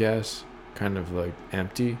 I guess. Kind of like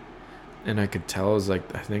empty. And I could tell, I was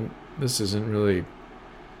like, I think this isn't really...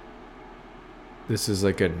 this is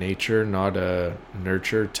like a nature, not a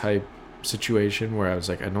nurture type situation, where I was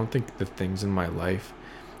like, I don't think the things in my life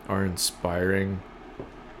are inspiring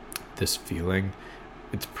this feeling.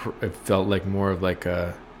 It felt like more of like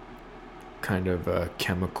a kind of a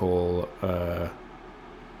chemical,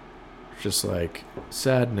 just like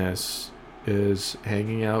sadness is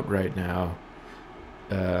hanging out right now.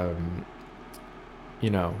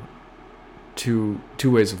 Two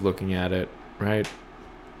ways of looking at it, right?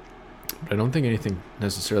 But I don't think anything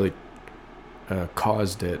necessarily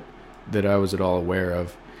caused it that I was at all aware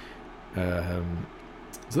of.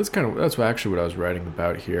 So that's actually what I was writing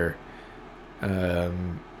about here.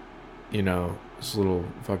 This little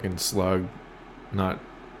fucking slug not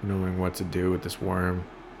knowing what to do with this worm.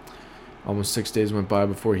 Almost 6 days went by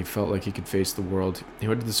before he felt like he could face the world. He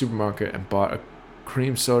went to the supermarket and bought a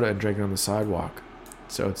cream soda and drank it on the sidewalk.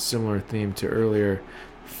 So it's a similar theme to earlier.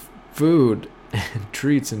 Food and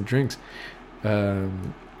treats and drinks.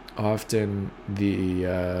 Often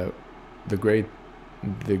the great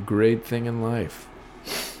thing in life.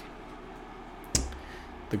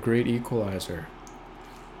 The great equalizer.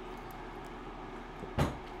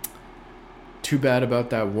 Too bad about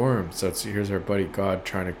that worm. So here's our buddy God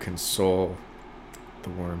trying to console the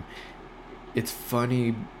worm. It's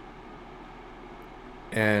funny,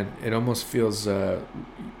 and it almost feels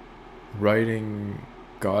writing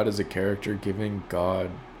God as a character, giving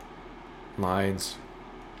God lines,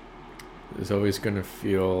 is always going to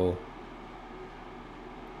feel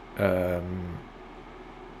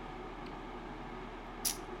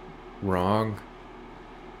wrong,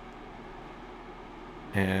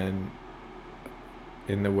 and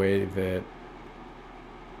in the way that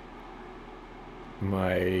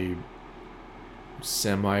my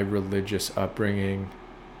semi-religious upbringing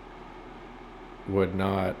would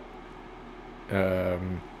not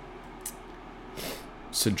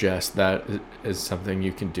suggest that is something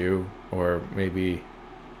you can do, or maybe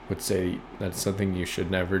would say that's something you should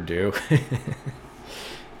never do.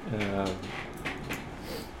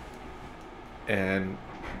 And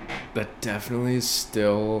that definitely is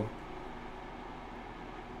still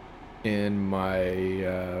in my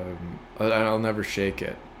I'll never shake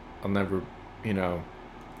it. I'll never, I'll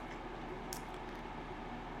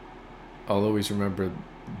always remember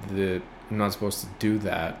that I'm not supposed to do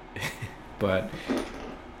that. but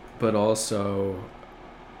also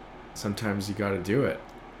sometimes you got to do it,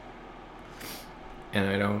 and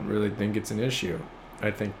I don't really think it's an issue.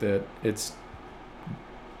 I think that it's,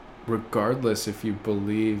 regardless if you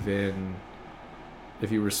believe in,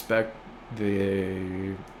 if you respect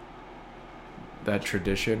that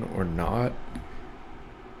tradition or not,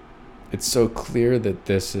 it's so clear that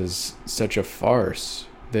this is such a farce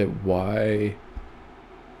that why,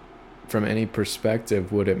 from any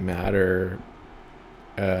perspective, would it matter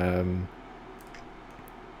that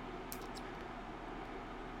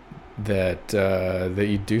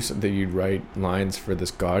you do, that you write lines for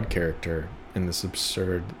this God character in this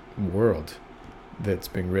absurd world that's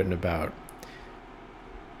being written about.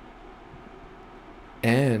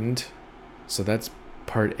 And so that's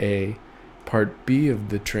part A. Part B of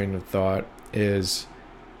the train of thought is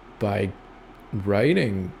by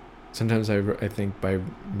writing, sometimes I think by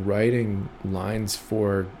writing lines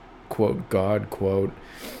for quote God quote,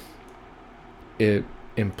 it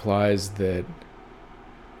implies that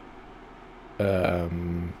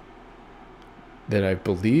that I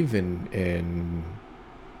believe in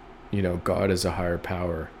God as a higher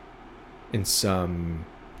power in some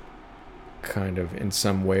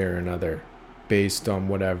way or another, based on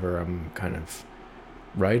whatever I'm kind of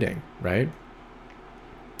writing, right?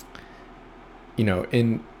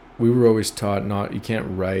 We were always taught you can't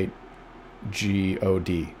write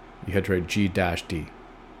G-O-D. You had to write G-D.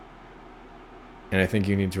 And I think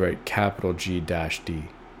you need to write capital G-D.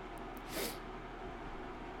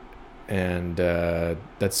 And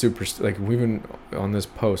that's super, like, even on this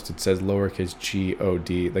post it says lowercase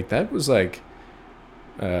G-O-D. Like, that was like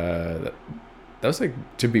to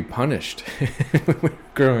be punished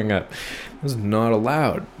growing up. It was not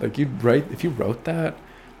allowed. Like, if you wrote that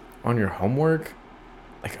on your homework,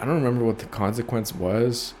 like, I don't remember what the consequence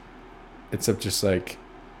was, except just like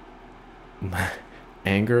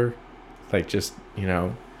anger, like, just,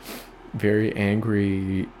 very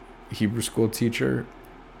angry Hebrew school teacher.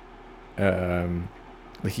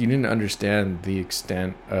 Like, he didn't understand the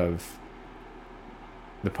extent of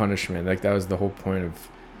the punishment. Like, that was the whole point of,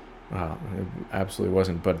 it absolutely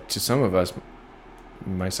wasn't, but to some of us,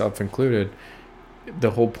 myself included,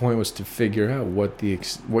 the whole point was to figure out what you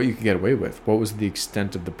could get away with. What was the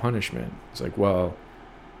extent of the punishment? It's like, well,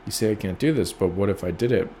 you say I can't do this, but what if I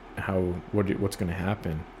did it? What's going to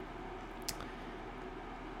happen?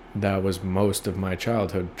 That was most of my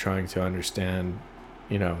childhood, trying to understand,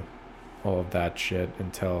 all of that shit,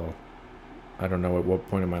 until I don't know at what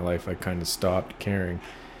point in my life I kind of stopped caring,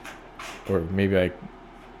 or maybe I'd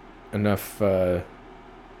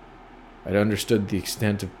understood the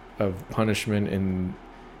extent of punishment in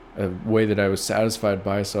a way that I was satisfied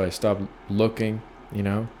by, so I stopped looking,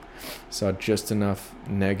 saw just enough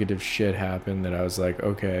negative shit happen that I was like,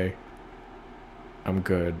 okay, I'm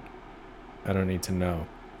good, I don't need to know.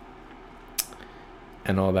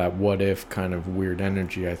 And all that what if kind of weird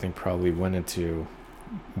energy, I think, probably went into,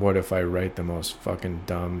 what if I write the most fucking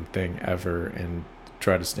dumb thing ever and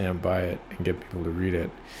try to stand by it and get people to read it?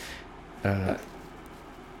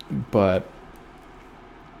 But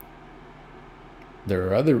there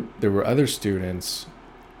were other students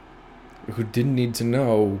who didn't need to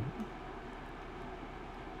know,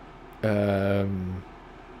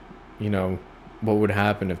 what would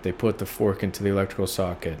happen if they put the fork into the electrical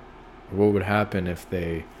socket. What would happen if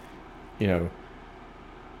they, did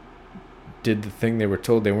the thing they were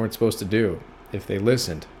told they weren't supposed to do, if they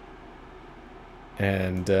listened.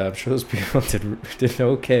 And I'm sure those people did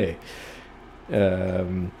okay.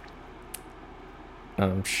 I'm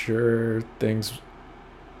sure things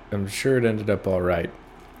I'm sure it ended up all right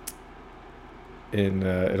in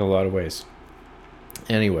a lot of ways.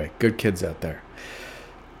 Anyway, good kids out there.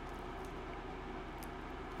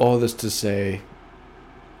 All this to say,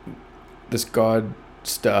 this God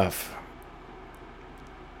stuff,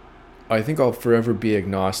 I think I'll forever be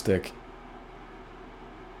agnostic,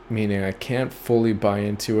 meaning I can't fully buy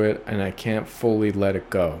into it and I can't fully let it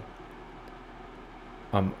go.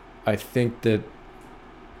 I think that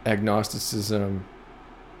agnosticism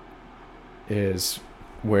is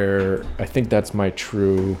where I think that's my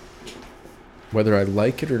true, whether I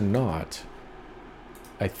like it or not,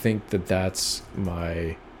 I think that that's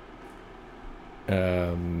my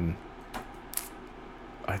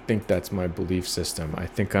I think that's my belief system. I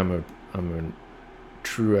think I'm a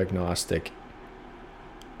true agnostic.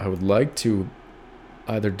 I would like to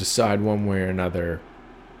either decide one way or another,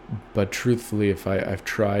 but truthfully, if I've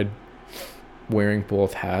tried wearing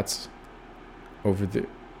both hats over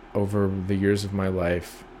the years of my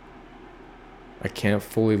life, I can't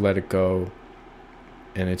fully let it go,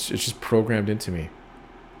 and it's just programmed into me.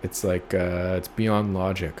 It's like it's beyond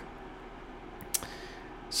logic.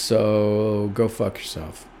 So go fuck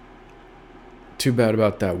yourself. Too bad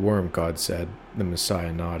about that worm, God said. The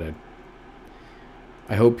Messiah nodded.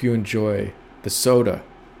 I hope you enjoy the soda,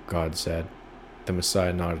 God said. The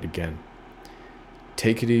Messiah nodded again.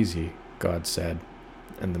 Take it easy, God said,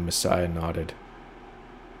 and the Messiah nodded.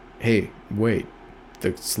 Hey, wait,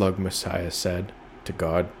 the Slug Messiah said to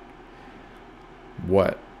God.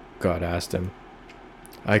 What? God asked him.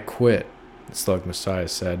 I quit, the Slug Messiah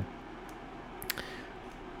said.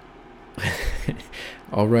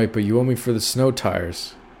 All right, but you owe me for the snow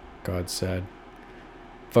tires, God said.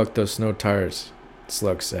 Fuck those snow tires,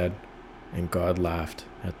 Slug said, and God laughed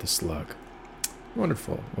at the slug.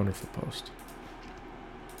 Wonderful, wonderful post.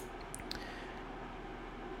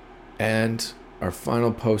 And our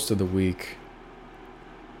final post of the week.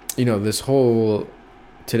 You know, this whole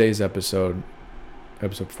today's episode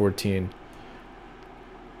 14,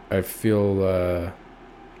 I feel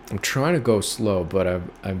I'm trying to go slow, but I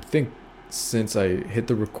think since I hit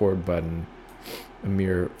the record button a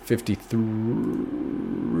mere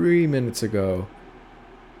 53 minutes ago,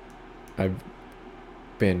 I've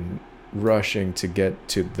been rushing to get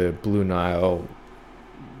to the Blue Nile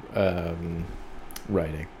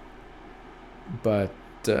writing. But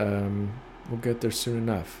we'll get there soon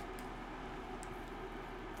enough,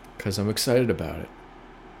 because I'm excited about it.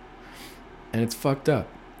 And it's fucked up.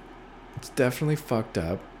 It's definitely fucked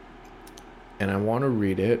up. And I want to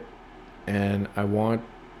read it. And I want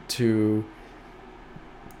to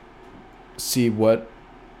see what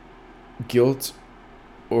guilt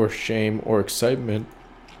or shame or excitement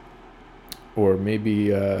or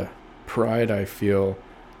maybe pride I feel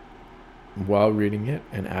while reading it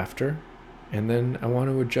and after. And then I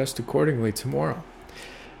want to adjust accordingly tomorrow.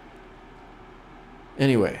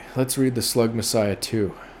 Anyway, let's read the Slug Messiah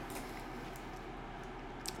 2.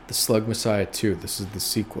 The Slug Messiah 2. This is the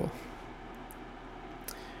sequel.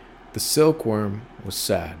 The silkworm was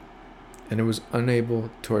sad, and it was unable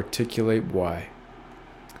to articulate why.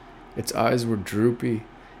 Its eyes were droopy,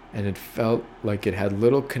 and it felt like it had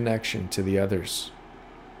little connection to the others.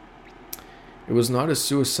 It was not a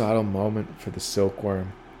suicidal moment for the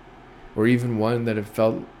silkworm, or even one that it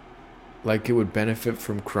felt like it would benefit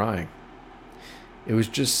from crying. It was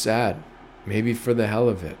just sad, maybe for the hell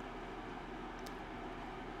of it.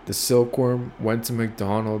 The silkworm went to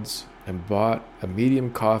McDonald's and bought a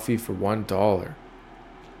medium coffee for $1.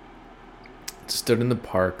 It stood in the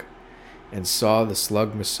park and saw the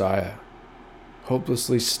Slug Messiah,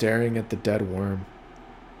 hopelessly staring at the dead worm.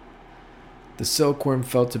 The silkworm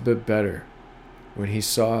felt a bit better when he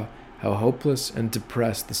saw how hopeless and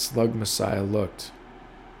depressed the Slug Messiah looked.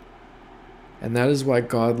 And that is why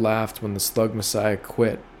God laughed when the Slug Messiah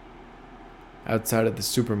quit outside of the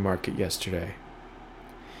supermarket yesterday.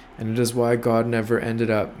 And it is why God never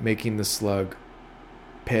ended up making the slug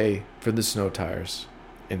pay for the snow tires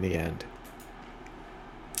in the end.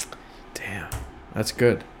 Damn, that's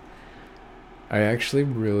good. I actually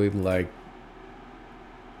really like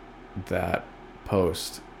that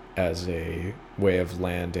post as a way of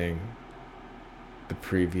landing the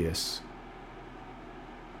previous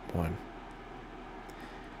one.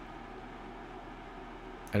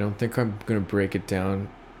 I don't think I'm going to break it down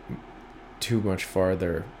too much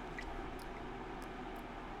farther.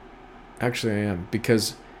 Actually, I am,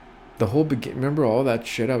 because the whole remember all that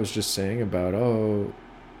shit I was just saying about,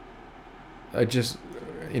 I just,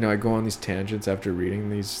 I go on these tangents after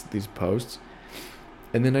reading these posts,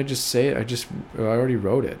 and then I just say it, I already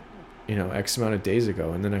wrote it, X amount of days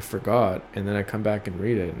ago, and then I forgot, and then I come back and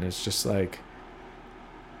read it, and it's just like,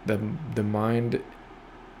 the mind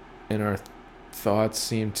and our thoughts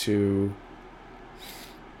seem to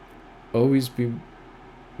always be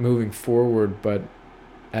moving forward, but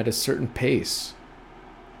at a certain pace.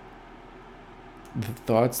 The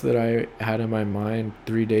thoughts that I had in my mind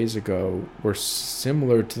 3 days ago were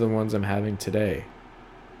similar to the ones I'm having today.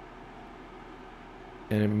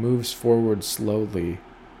 And it moves forward slowly,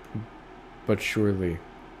 but surely.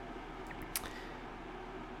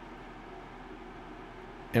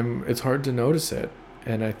 And it's hard to notice it.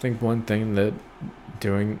 And I think one thing that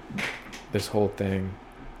doing this whole thing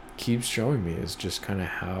keeps showing me is just kind of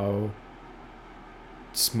how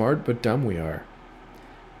smart but dumb we are.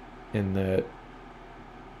 In that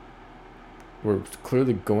we're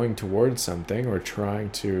clearly going towards something or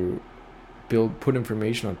trying to put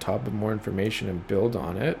information on top of more information and build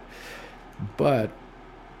on it. But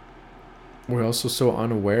we're also so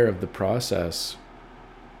unaware of the process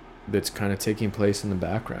that's kind of taking place in the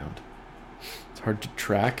background. It's hard to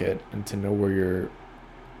track it and to know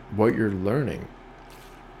what you're learning,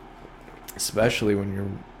 especially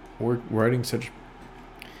when you're writing such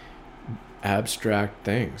abstract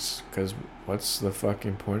things, because what's the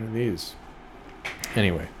fucking point of these?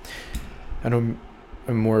 Anyway, I'm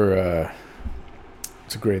more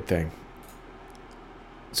it's a great thing.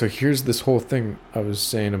 So here's this whole thing I was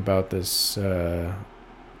saying about this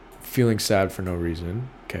feeling sad for no reason.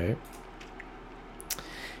 Okay.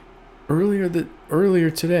 Earlier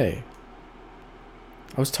today,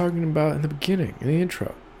 I was talking about in the beginning, in the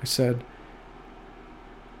intro, I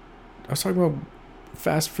was talking about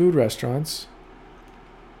fast food restaurants.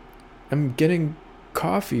 I'm getting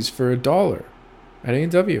coffees for $1 at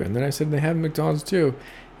A&W, and then I said they have McDonald's too,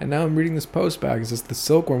 and now I'm reading this post back. It says the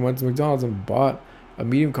silkworm went to McDonald's and bought a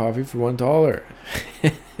medium coffee for $1.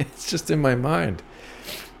 It's just in my mind.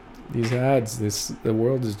 These ads, the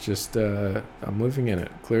world is just I'm living in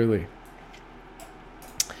it, clearly.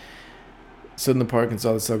 Stood in the park and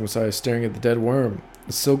saw the Slug Messiah staring at the dead worm.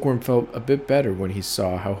 The silkworm felt a bit better when he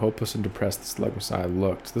saw how hopeless and depressed the Slug Messiah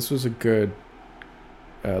looked. This was a good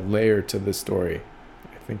layer to the story.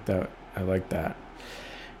 I think that I like that.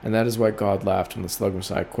 And that is why God laughed when the Slug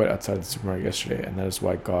Messiah quit outside the supermarket yesterday, and that is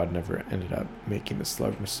why God never ended up making the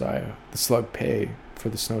Slug Messiah, the slug, pay for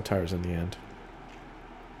the snow tires in the end.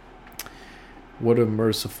 What a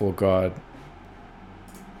merciful God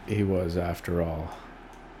he was after all.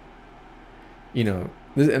 You know,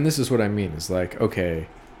 this is what I mean. It's like, okay,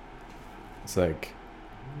 it's like,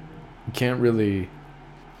 you can't really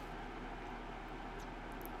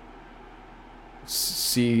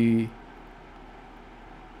see,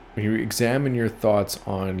 when you examine your thoughts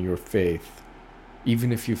on your faith,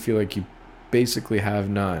 even if you feel like you basically have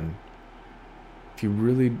none, if you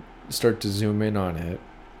really start to zoom in on it,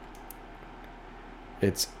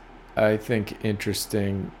 it's, I think,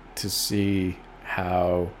 interesting to see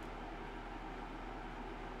how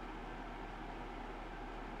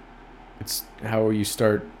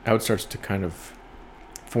it starts to kind of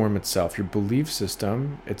form itself. Your belief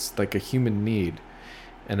system, it's like a human need.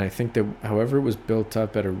 And I think that however it was built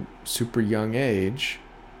up at a super young age,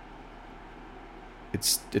 it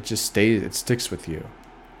sticks with you.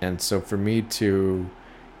 And so for me to,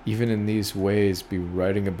 even in these ways, be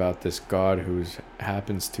writing about this God who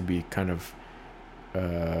happens to be kind of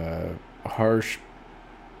harsh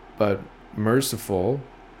but merciful,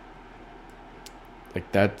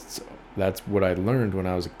 like that's what I learned when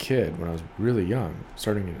I was a kid, when I was really young,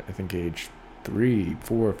 starting at, I think, age 3,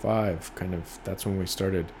 4, 5, kind of, that's when we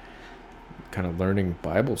started kind of learning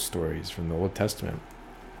Bible stories from the Old Testament.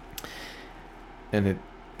 And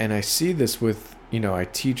I see this with, I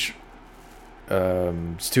teach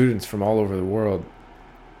students from all over the world,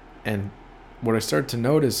 and what I start to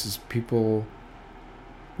notice is people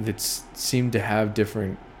that seem to have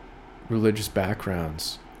different religious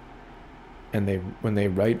backgrounds, and when they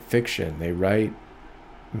write fiction, they write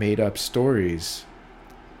made up stories,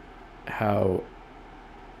 how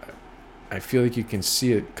I feel like you can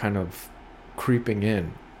see it kind of creeping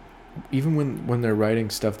in, even when they're writing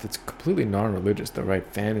stuff that's completely non-religious. They'll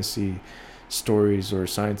write fantasy stories or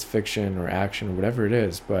science fiction or action or whatever it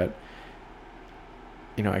is, but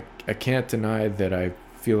I can't deny that I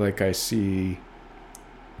feel like I see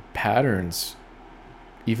patterns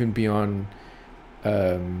even beyond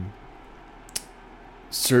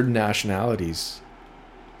certain nationalities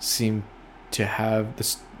seem to have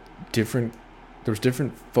this there's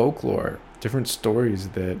different folklore, different stories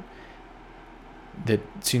that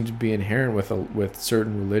seem to be inherent with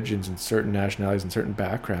certain religions and certain nationalities and certain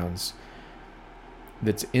backgrounds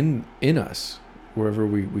that's in us wherever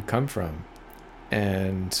we come from.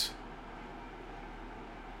 And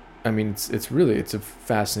I mean, it's a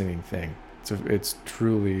fascinating thing. It's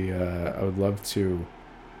truly. I would love to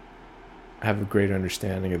have a great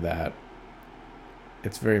understanding of that.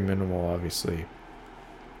 It's very minimal, obviously,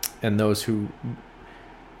 and those who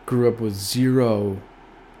grew up with zero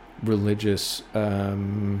religious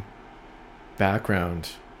background,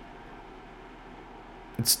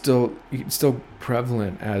 it's still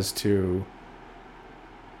prevalent as to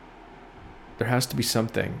there has to be some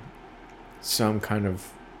kind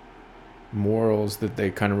of morals that they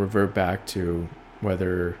kind of revert back to,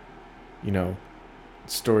 whether, you know,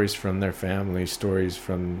 stories from their family, stories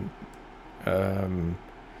from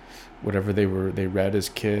whatever they read as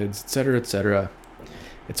kids, etc., etc.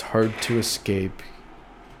 It's hard to escape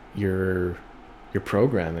your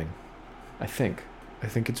programming. I think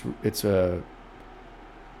it's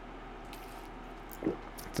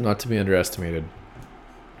not to be underestimated.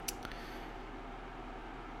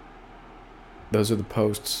 Those are the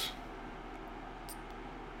posts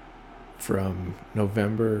from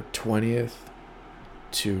November 20th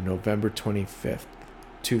to November 25th,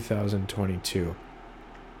 2022.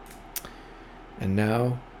 And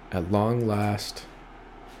now, at long last,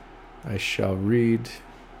 I shall read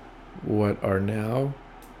what are now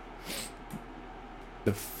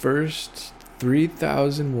the first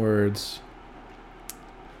 3,000 words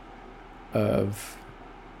of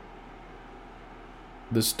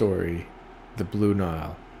the story, The Blue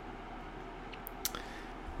Nile.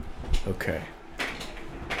 Okay.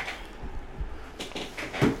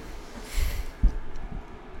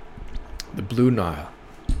 The Blue Nile.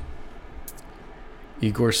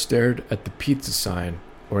 Igor stared at the pizza sign,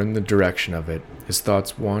 or in the direction of it. His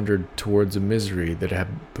thoughts wandered towards a misery that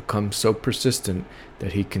had become so persistent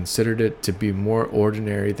that he considered it to be more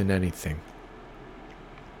ordinary than anything.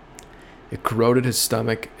 It corroded his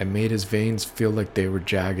stomach and made his veins feel like they were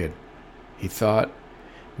jagged. He thought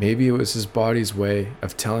maybe it was his body's way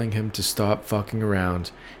of telling him to stop fucking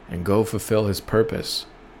around and go fulfill his purpose.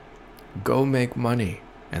 Go make money,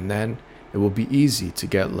 and then it will be easy to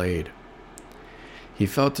get laid. He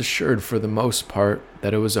felt assured for the most part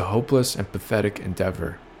that it was a hopeless and pathetic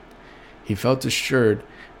endeavor. He felt assured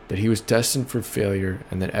that he was destined for failure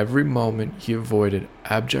and that every moment he avoided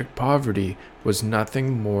abject poverty was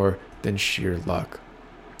nothing more than sheer luck.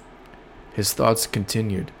 His thoughts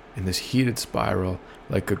continued in this heated spiral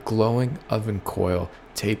like a glowing oven coil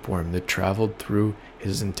tapeworm that traveled through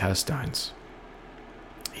his intestines.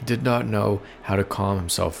 He did not know how to calm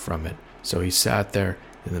himself from it, so he sat there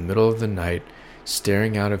in the middle of the night,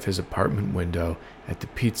 staring out of his apartment window at the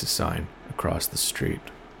pizza sign across the street.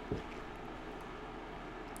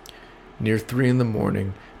 Near 3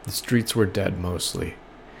 a.m, the streets were dead mostly.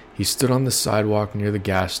 He stood on the sidewalk near the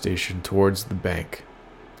gas station towards the bank.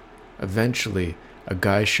 Eventually, a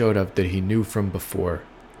guy showed up that he knew from before.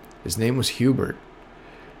 His name was Hubert.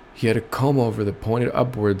 He had a comb-over that pointed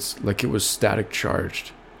upwards like it was static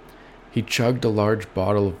charged. He chugged a large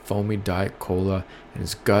bottle of foamy Diet Cola, and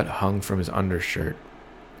his gut hung from his undershirt.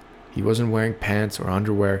 He wasn't wearing pants or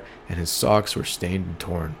underwear, and his socks were stained and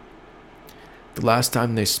torn. The last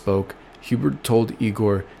time they spoke, Hubert told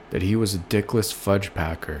Igor that he was a dickless fudge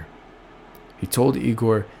packer. He told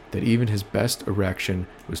Igor that even his best erection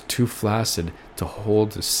was too flaccid to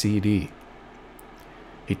hold a CD.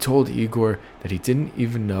 He told Igor that he didn't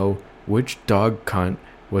even know which dog cunt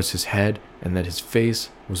was his head and that his face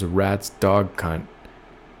was a rat's dog cunt.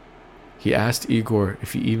 He asked Igor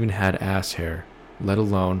if he even had ass hair, let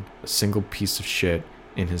alone a single piece of shit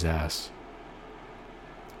in his ass.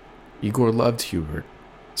 Igor loved Hubert.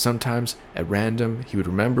 Sometimes, at random, he would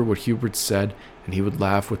remember what Hubert said and he would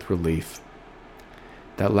laugh with relief.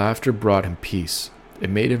 That laughter brought him peace. It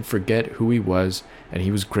made him forget who he was, and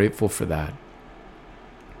he was grateful for that.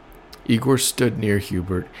 Igor stood near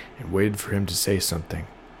Hubert and waited for him to say something.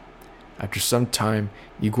 After some time,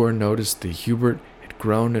 Igor noticed that Hubert had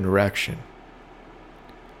grown an erection.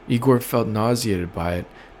 Igor felt nauseated by it,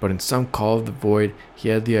 but in some call of the void, he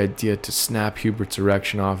had the idea to snap Hubert's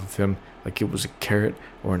erection off of him like it was a carrot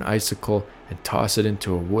or an icicle and toss it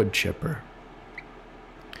into a wood chipper.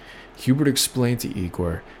 Hubert explained to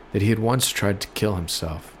Igor that he had once tried to kill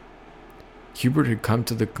himself. Hubert had come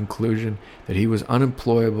to the conclusion that he was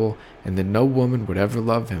unemployable and that no woman would ever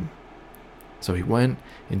love him. So he went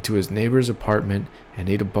into his neighbor's apartment and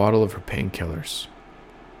ate a bottle of her painkillers.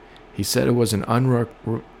 He said it was an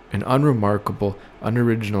unremarkable,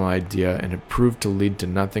 unoriginal idea, and it proved to lead to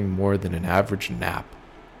nothing more than an average nap.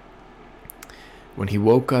 When he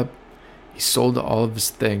woke up, he sold all of his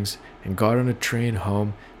things and got on a train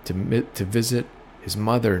home to visit his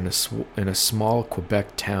mother in a small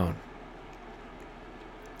Quebec town.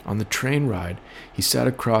 On the train ride, he sat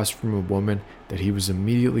across from a woman that he was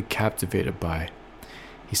immediately captivated by.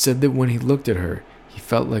 He said that when he looked at her, he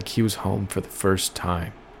felt like he was home for the first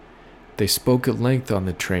time. They spoke at length on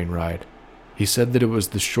the train ride. He said that it was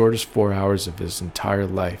the shortest 4 hours of his entire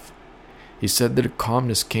life. He said that a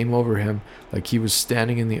calmness came over him like he was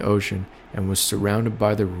standing in the ocean and was surrounded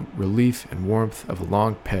by the relief and warmth of a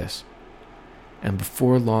long piss. And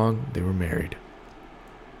before long, they were married.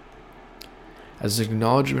 As an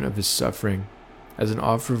acknowledgement of his suffering, as an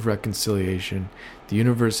offer of reconciliation, the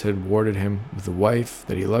universe had awarded him with a wife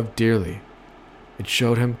that he loved dearly. It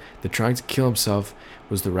showed him that trying to kill himself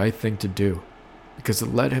was the right thing to do, because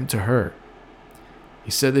it led him to her. He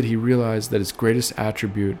said that he realized that his greatest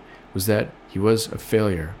attribute was that he was a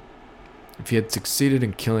failure. If he had succeeded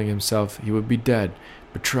in killing himself, he would be dead,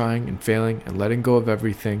 but trying and failing and letting go of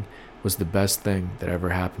everything was the best thing that ever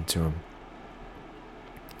happened to him.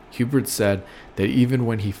 Hubert said that even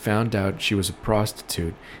when he found out she was a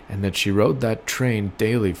prostitute and that she rode that train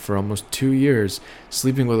daily for almost 2 years,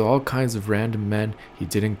 sleeping with all kinds of random men, he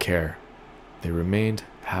didn't care. They remained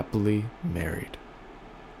happily married.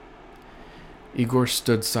 Igor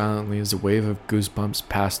stood silently as a wave of goosebumps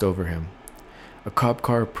passed over him. A cop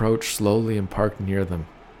car approached slowly and parked near them.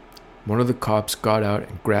 One of the cops got out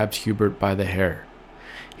and grabbed Hubert by the hair.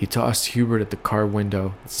 He tossed Hubert at the car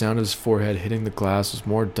window. The sound of his forehead hitting the glass was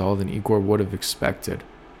more dull than Igor would have expected.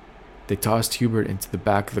 They tossed Hubert into the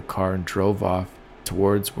back of the car and drove off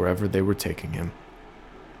towards wherever they were taking him.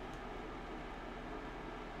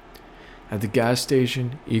 At the gas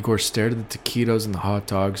station, Igor stared at the taquitos and the hot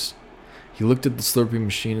dogs. He looked at the Slurpee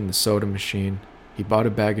machine and the soda machine. He bought a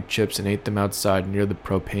bag of chips and ate them outside near the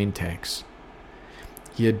propane tanks.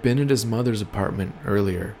 He had been at his mother's apartment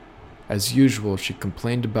earlier. As usual, she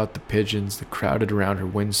complained about the pigeons that crowded around her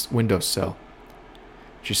windowsill.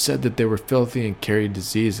 She said that they were filthy and carried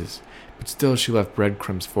diseases, but still she left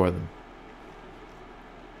breadcrumbs for them.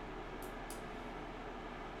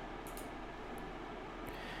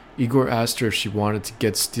 Igor asked her if she wanted to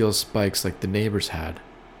get steel spikes like the neighbors had,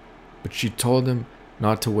 but she told him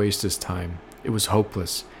not to waste his time. It was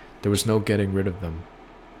hopeless. There was no getting rid of them.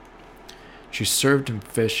 She served him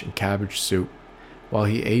fish and cabbage soup. While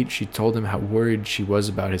he ate, she told him how worried she was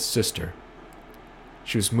about his sister.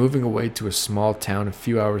 She was moving away to a small town a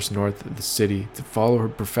few hours north of the city to follow her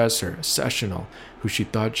professor, a sessional, who she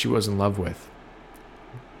thought she was in love with.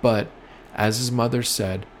 But, as his mother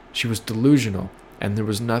said, she was delusional, and there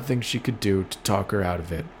was nothing she could do to talk her out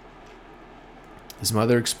of it. His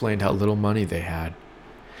mother explained how little money they had.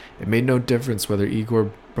 It made no difference whether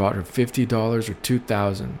Igor brought her $50 or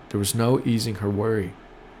 $2,000. There was no easing her worry.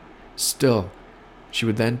 Still, she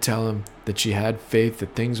would then tell him that she had faith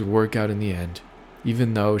that things would work out in the end,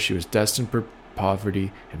 even though she was destined for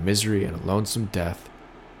poverty and misery and a lonesome death.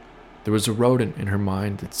 There was a rodent in her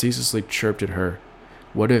mind that ceaselessly chirped at her.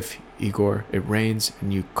 What if, Igor, it rains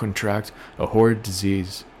and you contract a horrid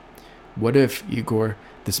disease? What if, Igor,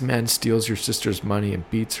 this man steals your sister's money and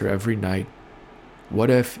beats her every night? What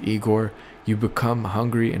if, Igor, you become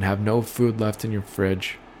hungry and have no food left in your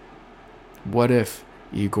fridge? What if,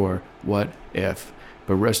 Igor, what if?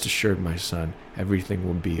 But rest assured, my son, everything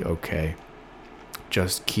will be okay.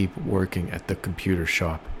 Just keep working at the computer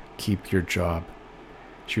shop. Keep your job.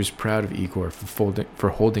 She was proud of Igor for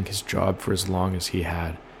holding his job for as long as he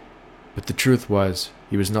had. But the truth was,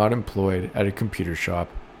 he was not employed at a computer shop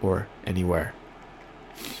or anywhere.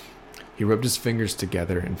 He rubbed his fingers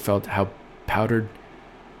together and felt how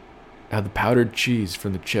the powdered cheese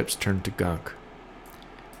from the chips turned to gunk.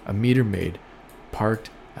 A meter maid parked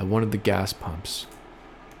at one of the gas pumps.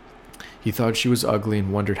 He thought she was ugly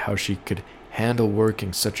and wondered how she could handle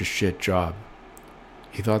working such a shit job.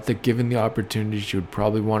 He thought that given the opportunity she would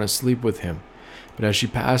probably want to sleep with him, but as she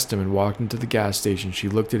passed him and walked into the gas station, she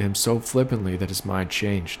looked at him so flippantly that his mind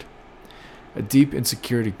changed. A deep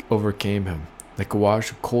insecurity overcame him, like a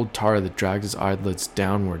wash of cold tar that dragged his eyelids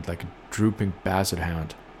downward like a drooping basset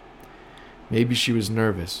hound. Maybe she was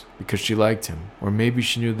nervous because she liked him, or maybe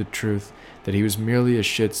she knew the truth, that he was merely a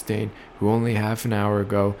shit stain who only half an hour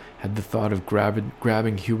ago had the thought of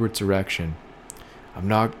grabbing Hubert's erection. I'm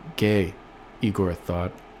not gay, Igor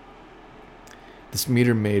thought. This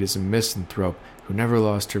meter maid is a misanthrope who never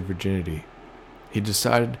lost her virginity. He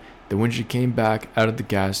decided that when she came back out of the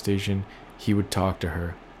gas station, he would talk to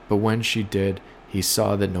her. But when she did, he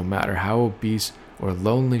saw that no matter how obese or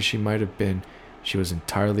lonely she might have been, she was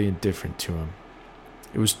entirely indifferent to him.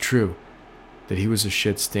 It was true that he was a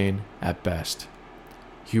shit stain at best.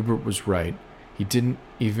 Hubert was right. He didn't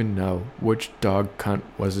even know which dog cunt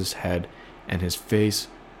was his head, and his face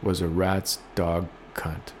was a rat's dog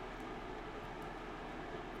cunt.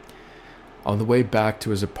 On the way back to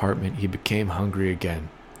his apartment, he became hungry again.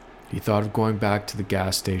 He thought of going back to the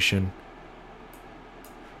gas station,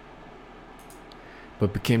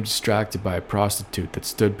 but became distracted by a prostitute that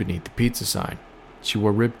stood beneath the pizza sign. She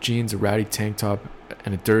wore ripped jeans, a ratty tank top,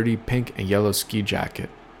 and a dirty pink and yellow ski jacket.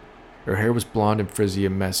 Her hair was blonde and frizzy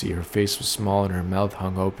and messy, her face was small and her mouth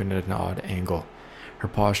hung open at an odd angle. Her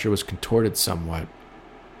posture was contorted somewhat.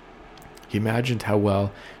 He imagined how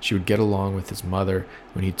well she would get along with his mother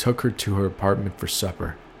when he took her to her apartment for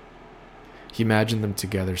supper. He imagined them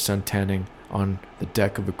together, suntanning on the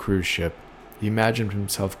deck of a cruise ship. He imagined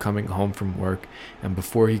himself coming home from work, and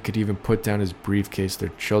before he could even put down his briefcase, their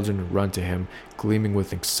children would run to him, gleaming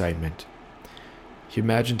with excitement. He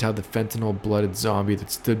imagined how the fentanyl-blooded zombie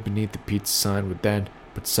that stood beneath the pizza sign would then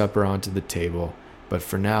put supper onto the table, but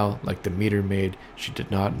for now, like the meter maid, she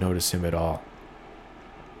did not notice him at all.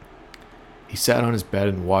 He sat on his bed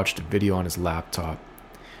and watched a video on his laptop.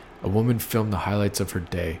 A woman filmed the highlights of her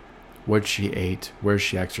day, what she ate, where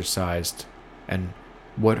she exercised, and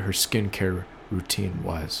what her skincare routine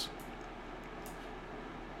was.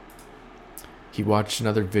 He watched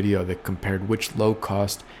another video that compared which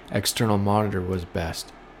low-cost external monitor was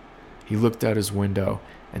best. He looked out his window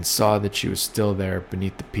and saw that she was still there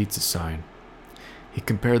beneath the pizza sign. He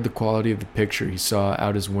compared the quality of the picture he saw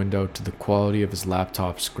out his window to the quality of his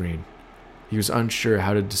laptop screen. He was unsure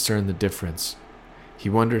how to discern the difference. He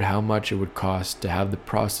wondered how much it would cost to have the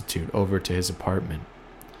prostitute over to his apartment.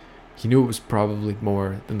 He knew it was probably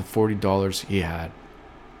more than the $40 he had.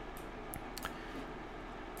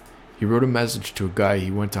 He wrote a message to a guy he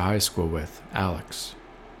went to high school with, Alex.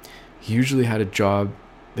 He usually had a job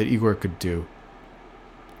that Igor could do.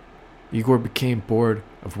 Igor became bored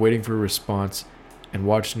of waiting for a response and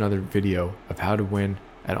watched another video of how to win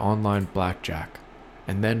at online blackjack.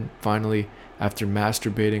 And then, finally, after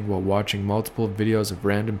masturbating while watching multiple videos of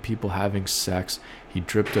random people having sex, he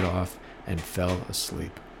drifted off and fell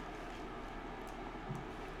asleep.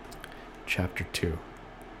 Chapter 2.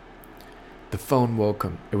 The phone woke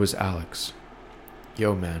him. It was Alex.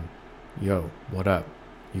 Yo, man. Yo, what up?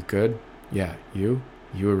 You good? Yeah, you?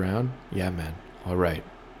 You around? Yeah, man. All right.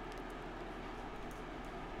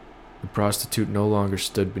 The prostitute no longer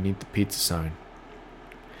stood beneath the pizza sign.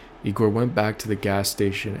 Igor went back to the gas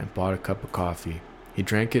station and bought a cup of coffee. He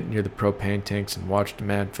drank it near the propane tanks and watched a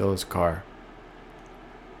man fill his car.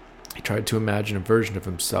 He tried to imagine a version of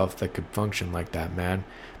himself that could function like that man,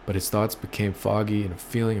 but his thoughts became foggy and a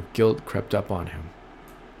feeling of guilt crept up on him.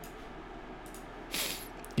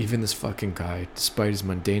 Even this fucking guy, despite his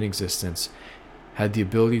mundane existence, had the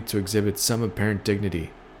ability to exhibit some apparent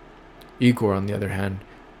dignity. Igor, on the other hand,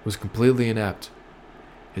 was completely inept.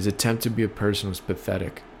 His attempt to be a person was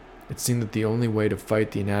pathetic. It seemed that the only way to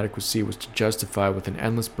fight the inadequacy was to justify with an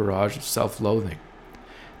endless barrage of self-loathing.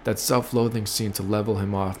 That self-loathing seemed to level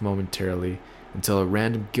him off momentarily until a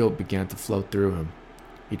random guilt began to flow through him.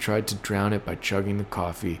 He tried to drown it by chugging the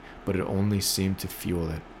coffee, but it only seemed to fuel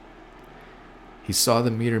it. He saw the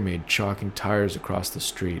meter maid chalking tires across the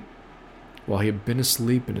street. While he had been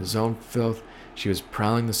asleep in his own filth, she was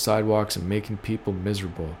prowling the sidewalks and making people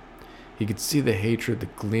miserable. He could see the hatred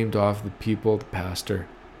that gleamed off the people that passed her.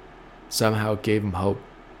 Somehow it gave him hope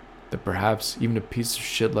that perhaps even a piece of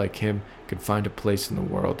shit like him could find a place in the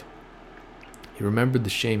world. He remembered the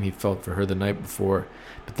shame he felt for her the night before,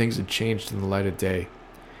 but things had changed in the light of day.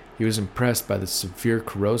 He was impressed by the severe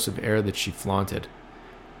corrosive air that she flaunted.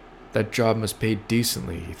 That job must pay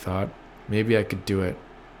decently, he thought. Maybe I could do it.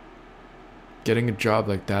 Getting a job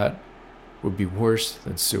like that would be worse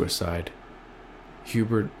than suicide.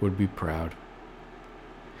 Hubert would be proud.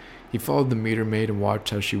 He followed the meter maid and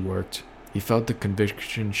watched how she worked. He felt the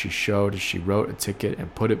conviction she showed as she wrote a ticket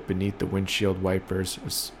and put it beneath the windshield wipers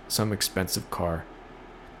of some expensive car.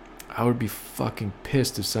 I would be fucking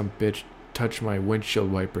pissed if some bitch touched my windshield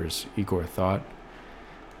wipers, Igor thought.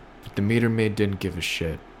 But the meter maid didn't give a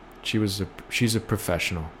shit. She's a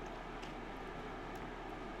professional.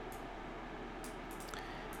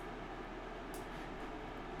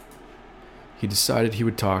 He decided he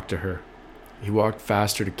would talk to her. He walked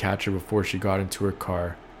faster to catch her before she got into her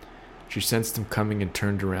car. She sensed him coming and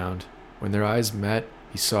turned around. When their eyes met,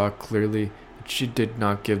 he saw clearly that she did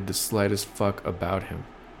not give the slightest fuck about him.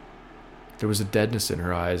 There was a deadness in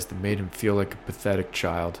her eyes that made him feel like a pathetic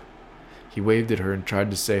child. He waved at her and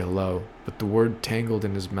tried to say hello, but the word tangled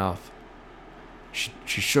in his mouth.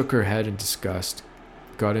 She shook her head in disgust,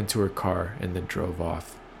 got into her car, and then drove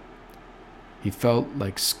off. He felt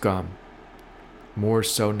like scum, more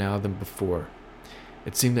so now than before.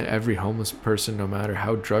 It seemed that every homeless person, no matter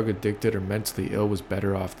how drug addicted or mentally ill, was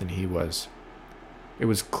better off than he was. It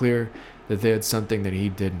was clear that they had something that he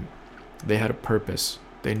didn't. They had a purpose.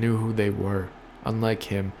 They knew who they were, unlike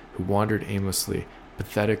him who wandered aimlessly,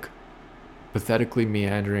 pathetically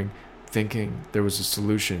meandering, thinking there was a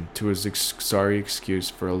solution to his sorry excuse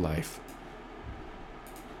for a life.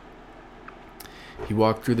 He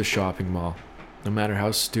walked through the shopping mall. No matter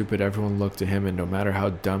how stupid everyone looked to him and no matter how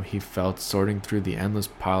dumb he felt sorting through the endless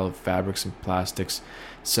pile of fabrics and plastics,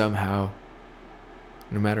 somehow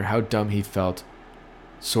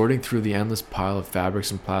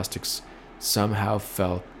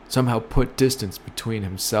put distance between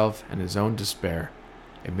himself and his own despair.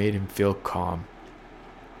 It made him feel calm.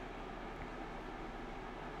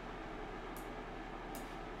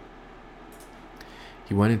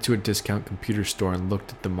 He went into a discount computer store and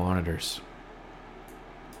looked at the monitors.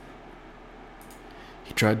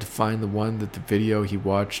 He tried to find the one that the video he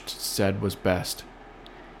watched said was best.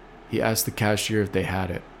 He asked the cashier if they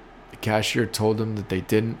had it. The cashier told him that they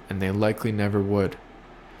didn't and they likely never would.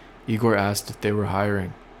 Igor asked if they were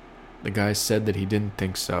hiring. The guy said that he didn't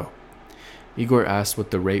think so. Igor asked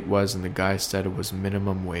what the rate was and the guy said it was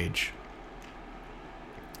minimum wage.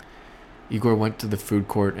 Igor went to the food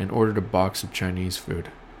court and ordered a box of Chinese food.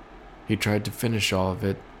 He tried to finish all of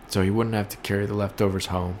it so he wouldn't have to carry the leftovers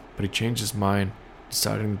home, but he changed his mind,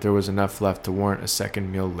 deciding that there was enough left to warrant a second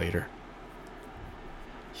meal later.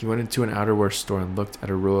 He went into an outerwear store and looked at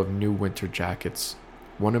a row of new winter jackets.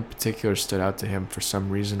 One in particular stood out to him for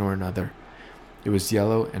some reason or another. It was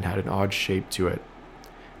yellow and had an odd shape to it.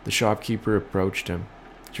 The shopkeeper approached him.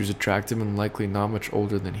 She was attractive and likely not much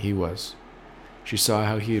older than he was. She saw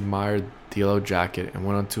how he admired the yellow jacket and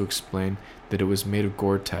went on to explain that it was made of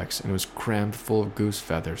Gore-Tex and it was crammed full of goose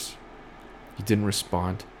feathers. He didn't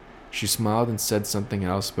respond. She smiled and said something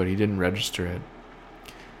else, but he didn't register it.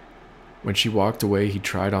 When she walked away, he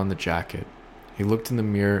tried on the jacket. He looked in the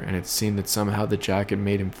mirror and it seemed that somehow the jacket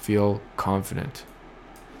made him feel confident.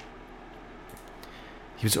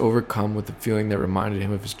 He was overcome with a feeling that reminded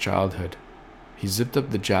him of his childhood. He zipped up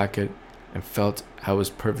the jacket and felt how it was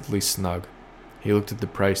perfectly snug. He looked at the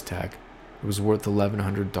price tag. It was worth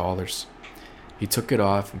 $1,100. He took it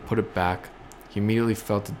off and put it back. He immediately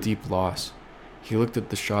felt a deep loss. He looked at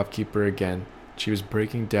the shopkeeper again. She was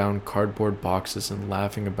breaking down cardboard boxes and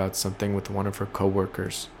laughing about something with one of her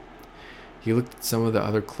co-workers. He looked at some of the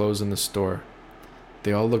other clothes in the store.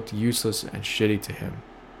 They all looked useless and shitty to him.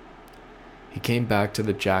 He came back to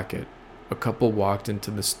the jacket. A couple walked into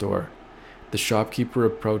the store. The shopkeeper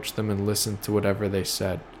approached them and listened to whatever they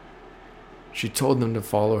said. She told them to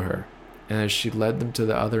follow her, and as she led them to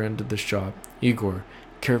the other end of the shop, Igor,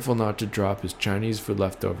 careful not to drop his Chinese food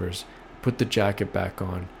leftovers, put the jacket back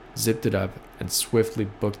on, zipped it up, and swiftly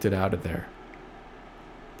booked it out of there.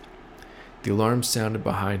 The alarm sounded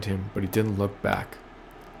behind him, but he didn't look back.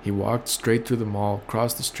 He walked straight through the mall,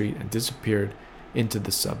 crossed the street, and disappeared into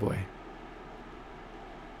the subway.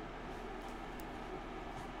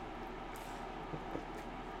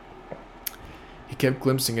 He kept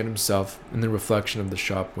glimpsing at himself in the reflection of the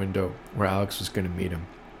shop window where Alex was going to meet him.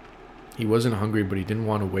 He wasn't hungry, but he didn't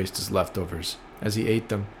want to waste his leftovers. As he ate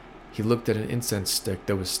them, he looked at an incense stick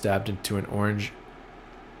that was stabbed into an orange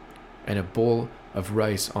and a bowl of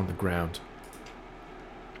rice on the ground.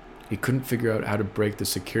 He couldn't figure out how to break the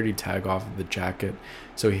security tag off of the jacket,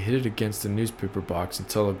 so he hit it against the newspaper box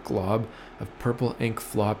until a glob of purple ink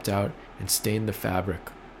flopped out and stained the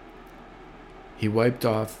fabric. He wiped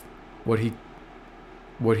off what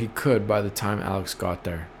he could by the time Alex got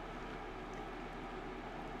there.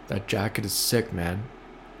 That jacket is sick, man.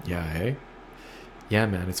 Yeah, hey? Yeah,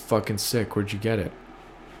 man, it's fucking sick. Where'd you get it?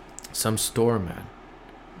 Some store, man.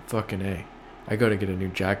 Fucking A. I gotta get a new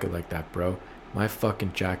jacket like that, bro. My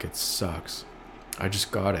fucking jacket sucks. I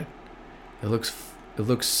just got it. It looks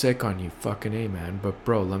sick on you, fucking A, man. But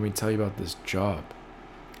bro, let me tell you about this job.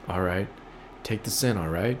 Alright. Take this in,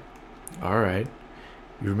 alright? Alright.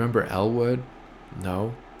 You remember Elwood?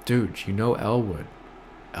 No? Dude, you know Elwood.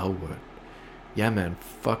 Elwood. Yeah, man,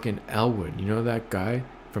 fucking Elwood. You know that guy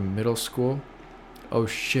from middle school? Oh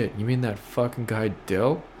shit, you mean that fucking guy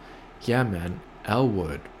Dill? Yeah, man,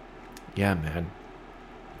 Elwood. Yeah, man.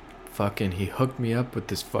 Fucking, he hooked me up with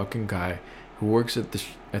this fucking guy who works at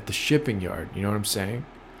the shipping yard. You know what I'm saying?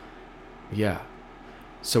 Yeah.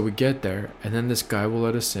 So we get there, and then this guy will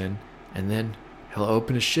let us in, and then he'll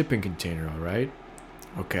open a shipping container, alright?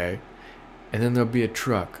 Okay. And then there'll be a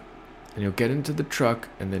truck, and you'll get into the truck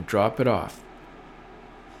and then drop it off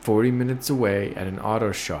 40 minutes away at an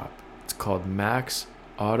auto shop. It's called Max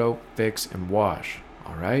Auto Fix and Wash,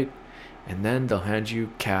 alright? And then they'll hand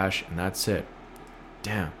you cash and that's it.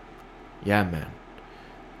 Damn. Yeah, man.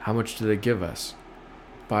 How much do they give us?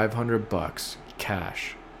 $500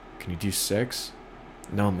 cash. Can you do 6?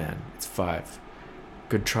 No, man, it's 5.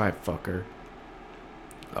 Good try, fucker.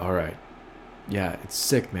 Alright. Yeah, it's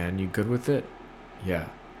sick, man. You good with it? Yeah.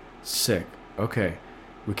 Sick. Okay.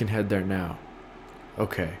 We can head there now.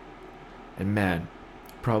 Okay. And man,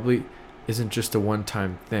 probably isn't just a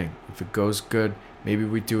one-time thing. If it goes good, maybe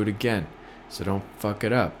we do it again. So don't fuck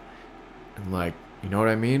it up. And like, you know what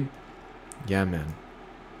I mean? Yeah, man.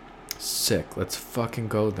 Sick. Let's fucking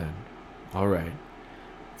go then. Alright.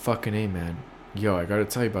 Fucking A, man. Yo, I gotta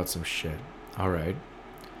tell you about some shit. Alright.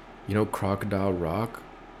 You know Crocodile Rock?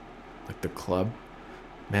 Like the club?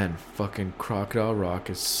 Man, fucking Crocodile Rock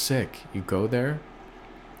is sick. You go there?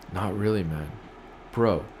 Not really, man.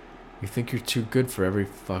 Bro, you think you're too good for every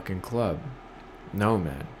fucking club. No,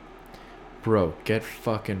 man. Bro, get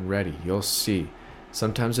fucking ready. You'll see.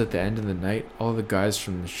 Sometimes at the end of the night, all the guys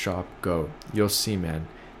from the shop go. You'll see, man.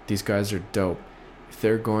 These guys are dope. If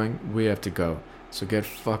they're going, we have to go. So get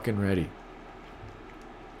fucking ready.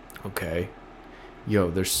 Okay.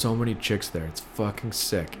 Yo, there's so many chicks there. It's fucking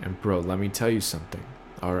sick. And bro, let me tell you something.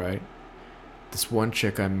 Alright? This one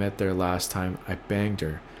chick I met there last time, I banged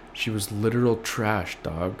her. She was literal trash,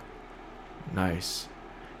 dog. Nice.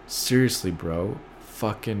 Seriously, bro.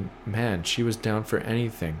 Fucking man, she was down for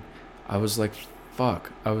anything. I was like,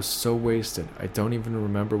 fuck. I was so wasted. I don't even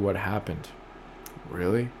remember what happened.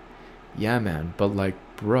 Really? Yeah, man. But like,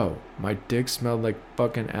 bro, my dick smelled like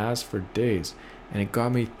fucking ass for days. And it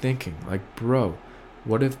got me thinking, like, bro,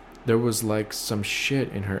 what if there was like some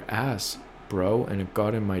shit in her ass, bro, and it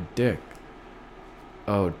got in my dick?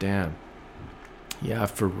 Oh, damn. Yeah,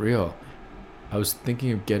 for real. I was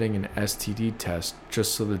thinking of getting an STD test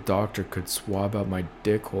just so the doctor could swab out my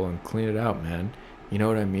dick hole and clean it out, man. You know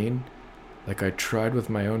what I mean? Like, I tried with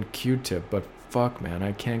my own Q-tip, but fuck, man,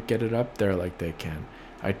 I can't get it up there like they can.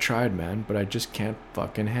 I tried, man, but I just can't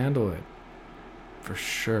fucking handle it. For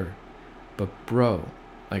sure. But bro,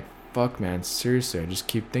 like, fuck, man, seriously, I just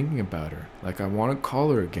keep thinking about her. Like, I want to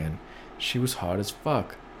call her again. She was hot as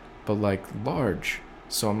fuck, but like, large.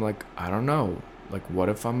 So I'm like, I don't know. Like, what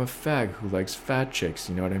if I'm a fag who likes fat chicks,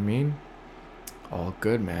 you know what I mean? All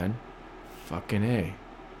good, man. Fucking A.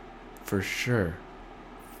 For sure.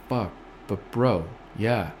 Fuck. But bro,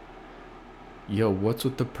 yeah. Yo, what's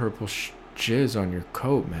with the purple jizz on your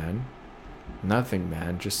coat, man? Nothing,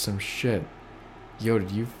 man. Just some shit. Yo,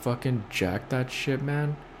 did you fucking jack that shit,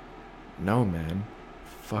 man? No, man.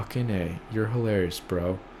 Fucking A. You're hilarious,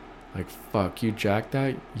 bro. Like, fuck, you jacked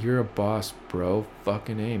that? You're a boss, bro.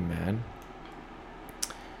 Fucking A, man.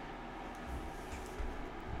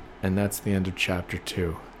 And that's the end of chapter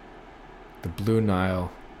 2. The Blue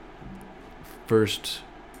Nile. First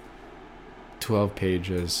 12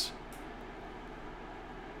 pages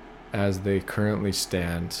as they currently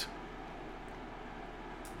stand.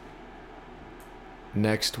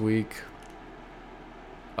 Next week,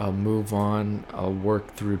 I'll move on. I'll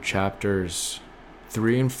work through chapters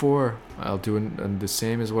 3 and 4. I'll do the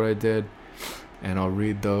same as what I did, and I'll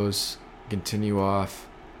read those, continue off,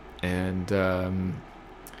 and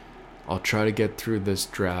I'll try to get through this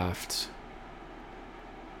draft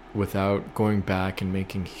without going back and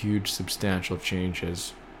making huge substantial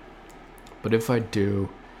changes. But if I do,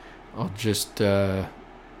 I'll just I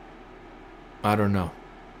don't know.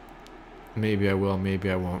 Maybe I will, maybe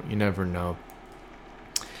I won't. You never know.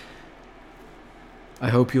 I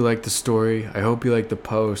hope you like the story. I hope you like the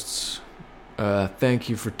posts. Thank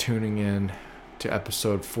you for tuning in to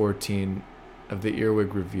episode 14 of the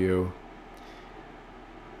Earwig Review.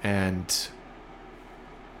 And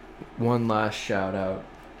one last shout out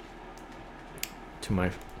to my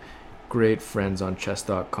great friends on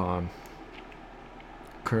chess.com.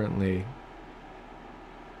 Currently,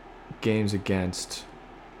 games against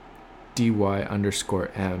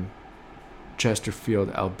DY_M, Chesterfield,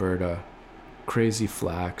 Alberta, Crazy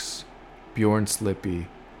Flax, Bjorn Slippy,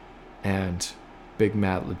 and Big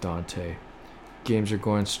Matt Ladante. Games are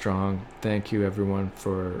going strong. Thank you everyone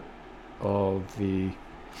for all the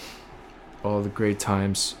great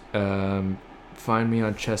times. Find me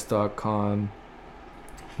on chess.com.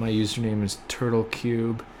 My username is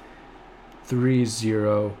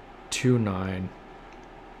TurtleCube3029.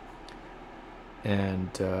 And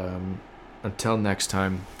until next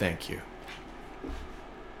time, thank you.